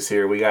practice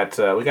here. We got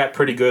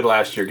pretty good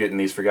last year getting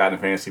these Forgotten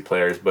Fantasy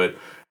Players, but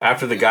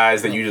after the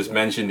guys that you just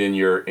mentioned in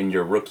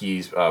your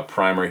rookies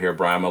primer here,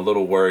 Brian, I'm a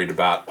little worried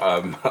about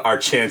our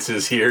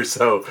chances here.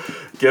 So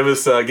give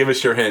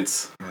us your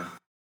hints.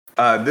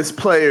 This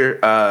player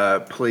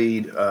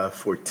played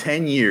for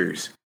 10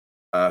 years,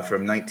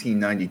 from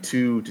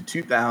 1992 to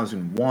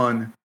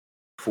 2001,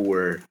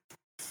 for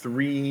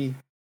 3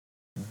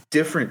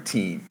 different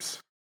teams.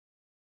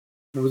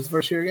 What was the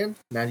first year again?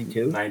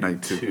 92?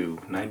 92.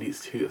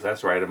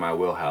 That's right in my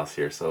wheelhouse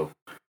here. So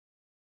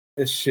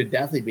This should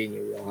definitely be in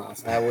your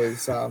wheelhouse. I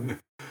was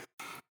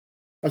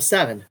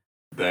 7.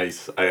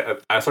 Nice.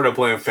 I started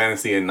playing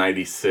fantasy in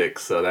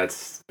 96, so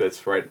that's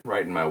right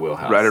in my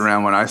wheelhouse. Right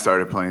around when I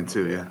started playing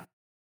too, yeah.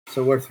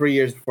 So we're 3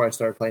 years before I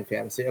started playing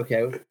fantasy.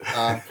 Okay,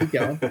 keep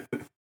going.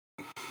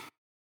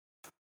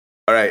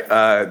 All right.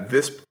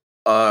 This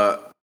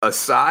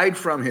aside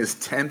from his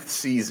 10th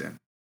season,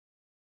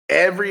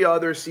 every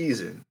other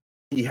season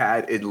he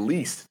had at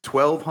least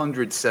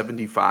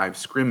 1,275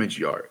 scrimmage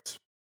yards.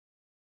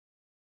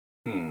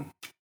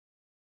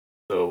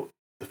 So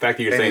the fact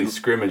that you're saying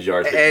scrimmage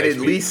yards and at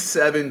least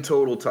 7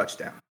 total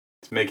touchdowns.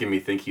 It's making me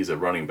think he's a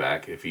running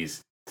back if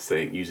he's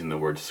using the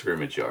word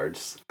scrimmage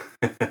yards.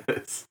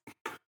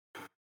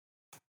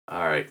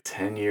 All right,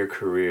 10-year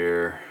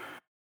career.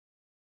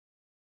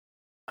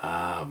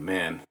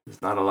 Man,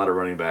 there's not a lot of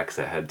running backs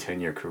that had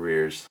 10-year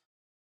careers.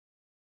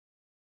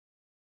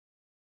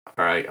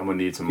 All right, I'm going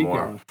to need some more.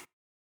 Going.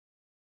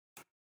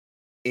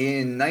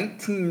 In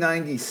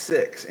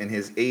 1996, in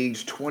his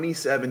age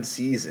 27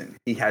 season,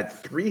 he had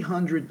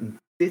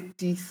 350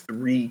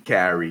 53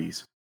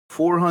 carries,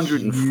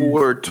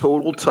 404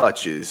 total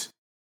touches,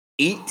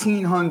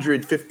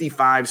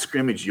 1,855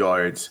 scrimmage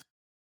yards,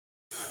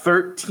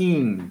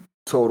 13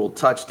 total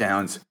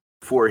touchdowns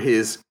for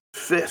his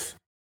 5th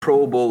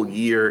Pro Bowl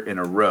year in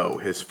a row,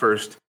 his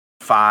first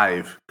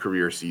 5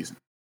 career seasons.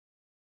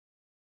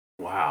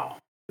 Wow.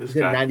 This He's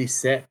in guy,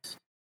 96.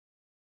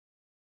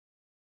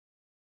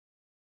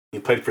 he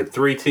played for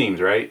 3 teams,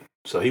 right?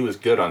 So he was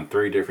good on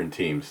 3 different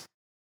teams.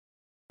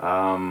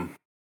 I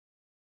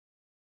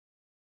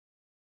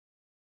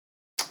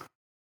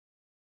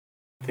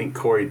think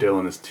Corey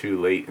Dillon is too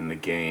late in the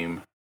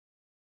game.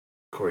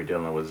 Corey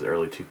Dillon was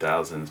early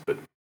 2000s, but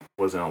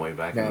wasn't all the way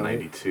back in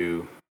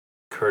 92.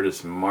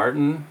 Curtis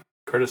Martin,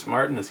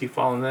 does he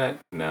fall in that?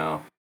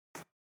 No.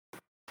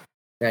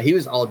 Yeah, he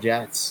was all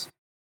Jets.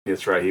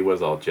 That's right, he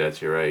was all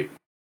Jets, you're right.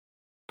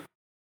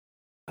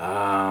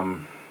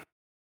 Damn,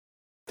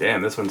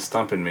 this one's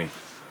stumping me.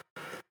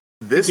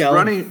 This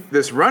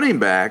running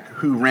back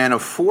who ran a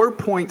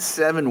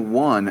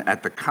 4.71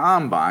 at the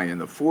combine in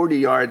the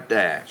 40-yard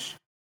dash.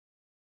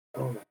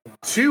 Oh my God.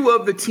 2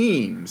 of the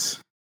teams,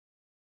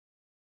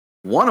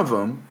 one of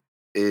them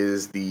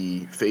is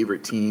the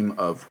favorite team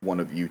of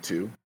one of you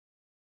two.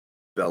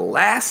 The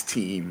last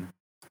team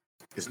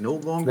is no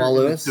longer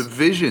in the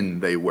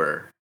division they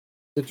were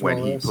when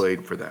he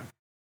played for them.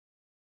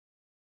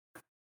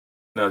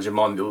 No,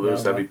 Jamal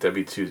Lewis, that'd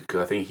be 2,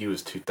 because I think he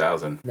was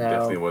 2000. No.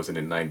 Definitely wasn't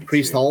in 92.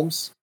 Priest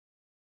Holmes.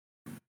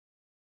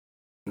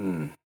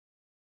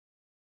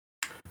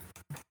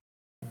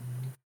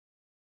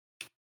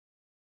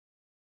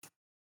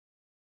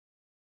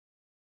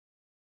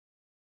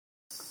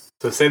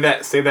 So say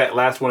that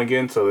last one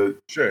again. So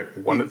sure.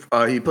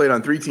 He played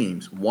on 3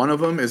 teams. One of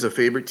them is a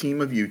favorite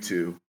team of you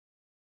two.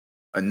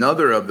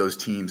 Another of those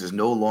teams is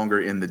no longer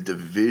in the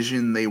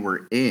division they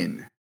were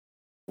in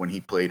when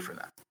he played for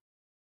them.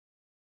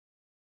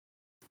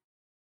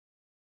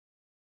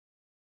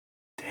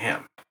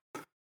 Damn.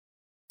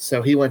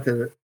 So he went to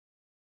the.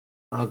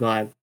 Oh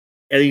God,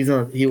 and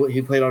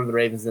he played on the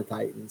Ravens and the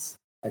Titans.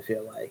 I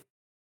feel like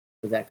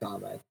with that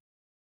comment.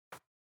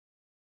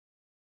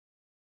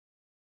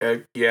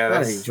 Yeah, Not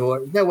that's Eddie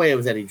George. No way it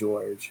was Eddie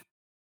George.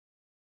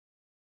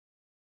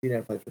 He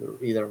never played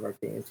for either of our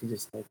teams. He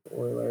just played for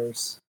the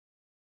Oilers.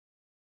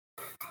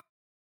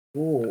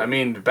 Ooh. I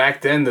mean,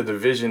 back then the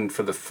division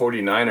for the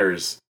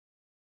 49ers,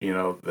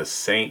 the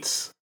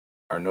Saints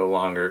are no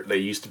longer. They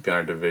used to be in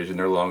our division.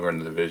 They're no longer in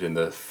the division.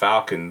 The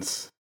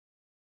Falcons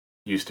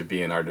used to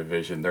be in our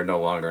division. They're no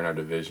longer in our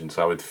division.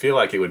 So I would feel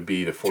like it would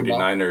be the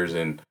 49ers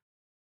and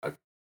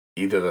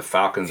either the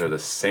Falcons or the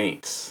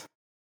Saints.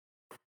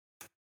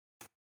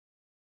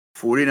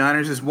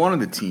 49ers is one of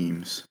the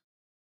teams.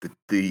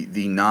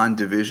 The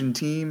non-division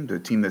team, the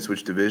team that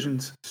switched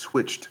divisions,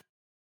 switched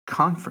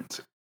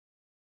conferences.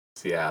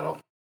 Seattle.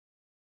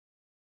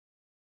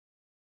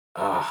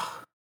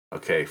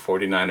 Okay,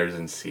 49ers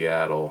in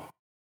Seattle.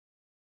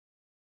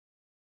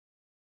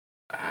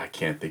 I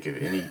can't think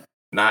of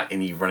not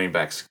any running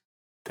backs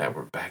that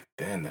were back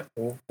then that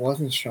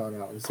wasn't Sean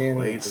Alexander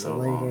played so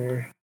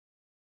long.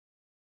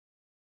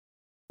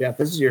 Yeah,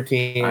 this is your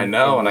team. I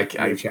know, and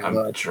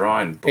I'm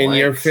drawing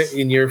blanks.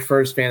 In your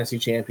first fantasy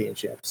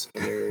championships.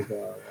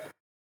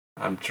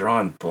 I'm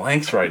drawing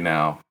blanks right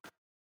now.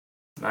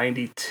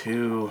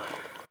 92.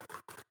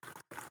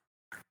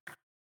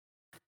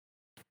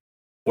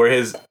 Were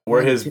his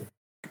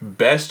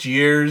best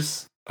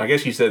years? I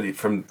guess you said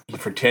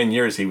for 10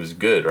 years he was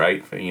good,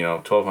 right?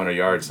 1,200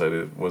 yards, so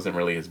it wasn't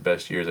really his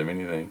best years of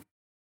anything.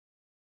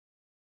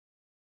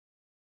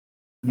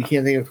 You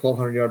can't think of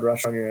 1,200 yard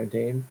rush on your own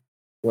team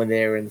when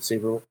they were in the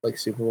Super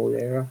Bowl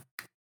era.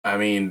 I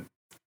mean,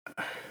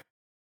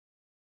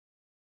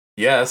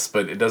 yes,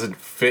 but it doesn't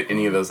fit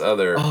any of those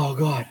other. Oh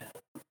God,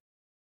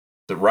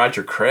 the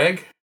Roger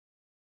Craig.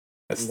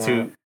 That's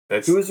two.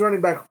 That's who was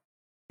running back.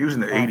 He was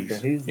in the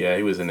 80s. Yeah,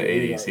 he was in the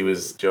 80s. He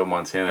was Joe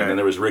Montana. And then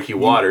there was Ricky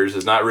Waters.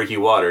 It's not Ricky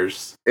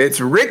Waters. It's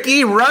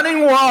Ricky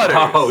Running Waters.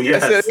 Oh,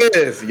 yes. It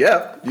is.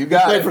 Yep. You got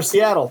it. He played for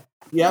Seattle.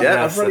 Yeah,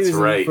 yes, that's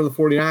right. For the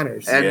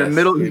 49ers. And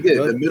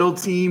the middle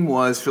team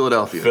was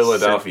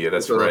Philadelphia.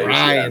 That's right.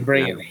 Ryan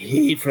bringing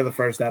heat for the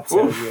first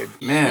episode.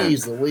 Oof, man.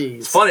 Jeez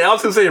Louise. It's funny. I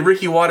was going to say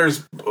Ricky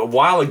Waters a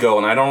while ago,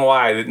 and I don't know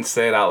why I didn't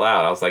say it out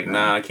loud. I was like,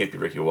 nah, it can't be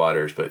Ricky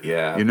Waters. But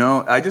yeah.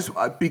 I just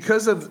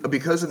because of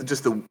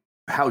just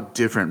how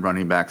different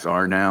running backs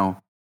are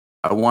now,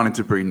 I wanted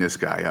to bring this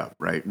guy up,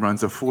 right?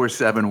 Runs a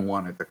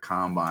 4.71 at the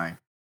combine,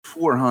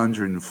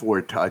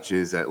 404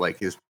 touches at like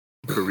his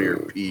career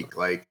peak.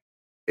 Like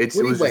it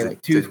was a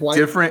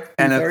different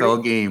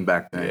NFL game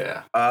back then.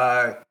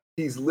 Yeah.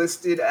 He's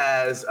listed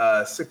as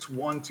 6'1",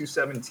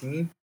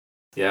 217.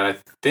 Yeah, I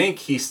think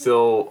he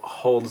still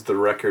holds the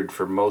record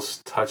for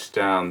most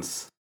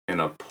touchdowns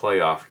in a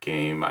playoff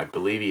game. I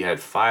believe he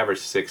had 5 or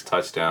 6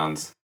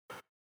 touchdowns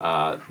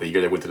the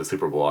year they went to the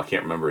Super Bowl. I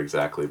can't remember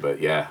exactly,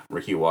 but yeah,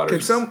 Ricky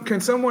Waters. Can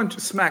someone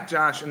smack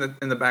Josh in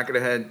the back of the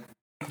head?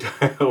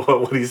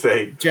 What do you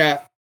say?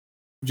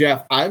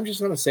 Geoff, I'm just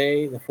going to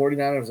say the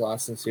 49ers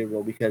lost in Super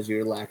Bowl because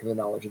you're lacking the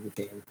knowledge of the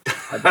team.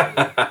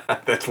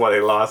 That's why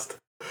they lost.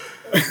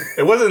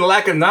 It wasn't a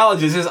lack of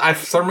knowledge. It's just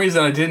for some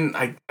reason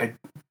I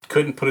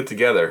couldn't put it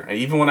together. And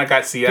even when I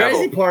got Seattle,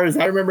 crazy part is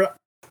I remember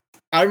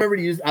I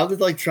was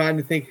like trying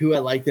to think who I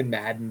liked in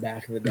Madden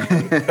back in the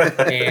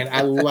day, and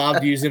I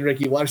loved using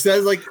Ricky Watters. So that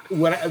was like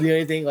the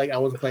only thing. Like I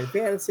wasn't playing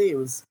fantasy; it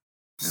was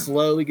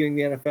slowly getting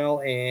the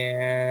NFL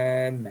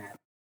and Madden.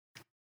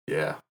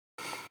 Yeah,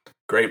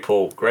 great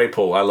pull.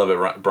 I love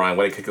it, Brian.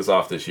 Way to kick us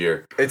off this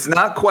year. It's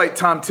not quite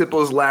Tom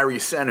Tipple's Larry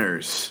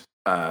Centers.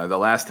 The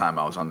last time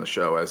I was on the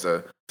show as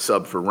a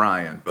sub for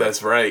Ryan. But.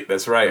 That's right.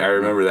 I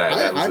remember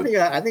that. I think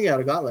I would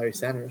have got Larry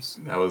Centers.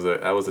 That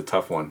was a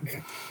tough one.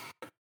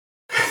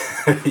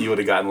 You would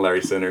have gotten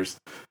Larry Centers.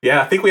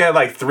 Yeah, I think we had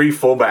like 3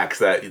 fullbacks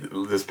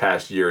this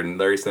past year, and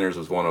Larry Centers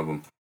was one of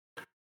them.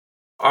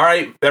 All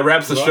right, that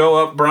wraps the show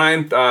up,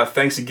 Brian.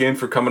 Thanks again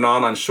for coming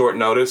on short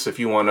notice. If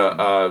you want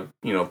to,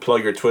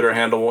 plug your Twitter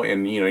handle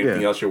and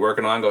anything else you're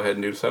working on, go ahead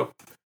and do so.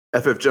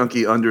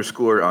 FFJunkie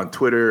 _ on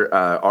Twitter.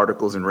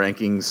 Articles and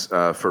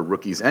rankings for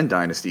rookies and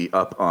Dynasty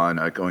up on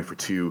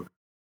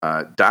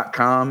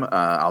goingfor2.com.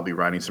 I'll be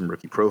writing some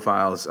rookie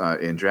profiles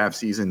in draft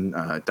season.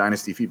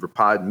 Dynasty Fever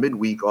Pod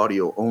midweek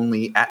audio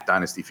only at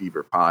Dynasty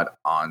Fever Pod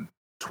on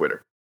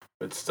Twitter.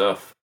 Good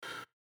stuff.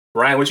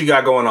 Ryan, what you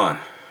got going on?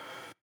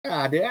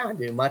 I don't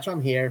do much.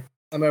 I'm here.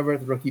 I'm over at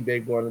the Rookie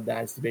Big Board and the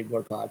Dynasty Big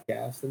Board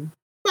podcast, and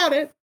about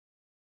it.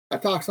 I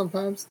talk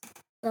sometimes.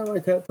 I don't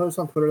really post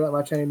on Twitter that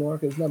much anymore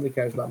because nobody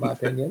cares about my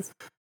opinions.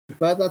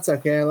 But that's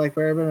okay. I like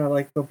bourbon. I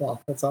like football.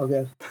 That's all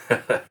good.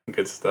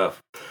 Good stuff.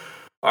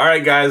 All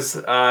right, guys.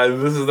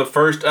 This is the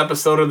first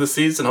episode of the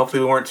season.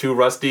 Hopefully, we weren't too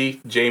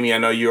rusty. Jamie, I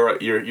know you're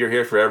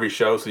here for every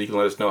show, so you can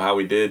let us know how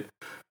we did.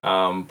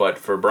 But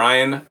for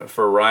Ryan,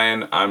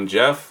 I'm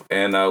Geoff,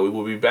 and we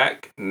will be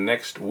back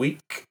next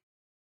week.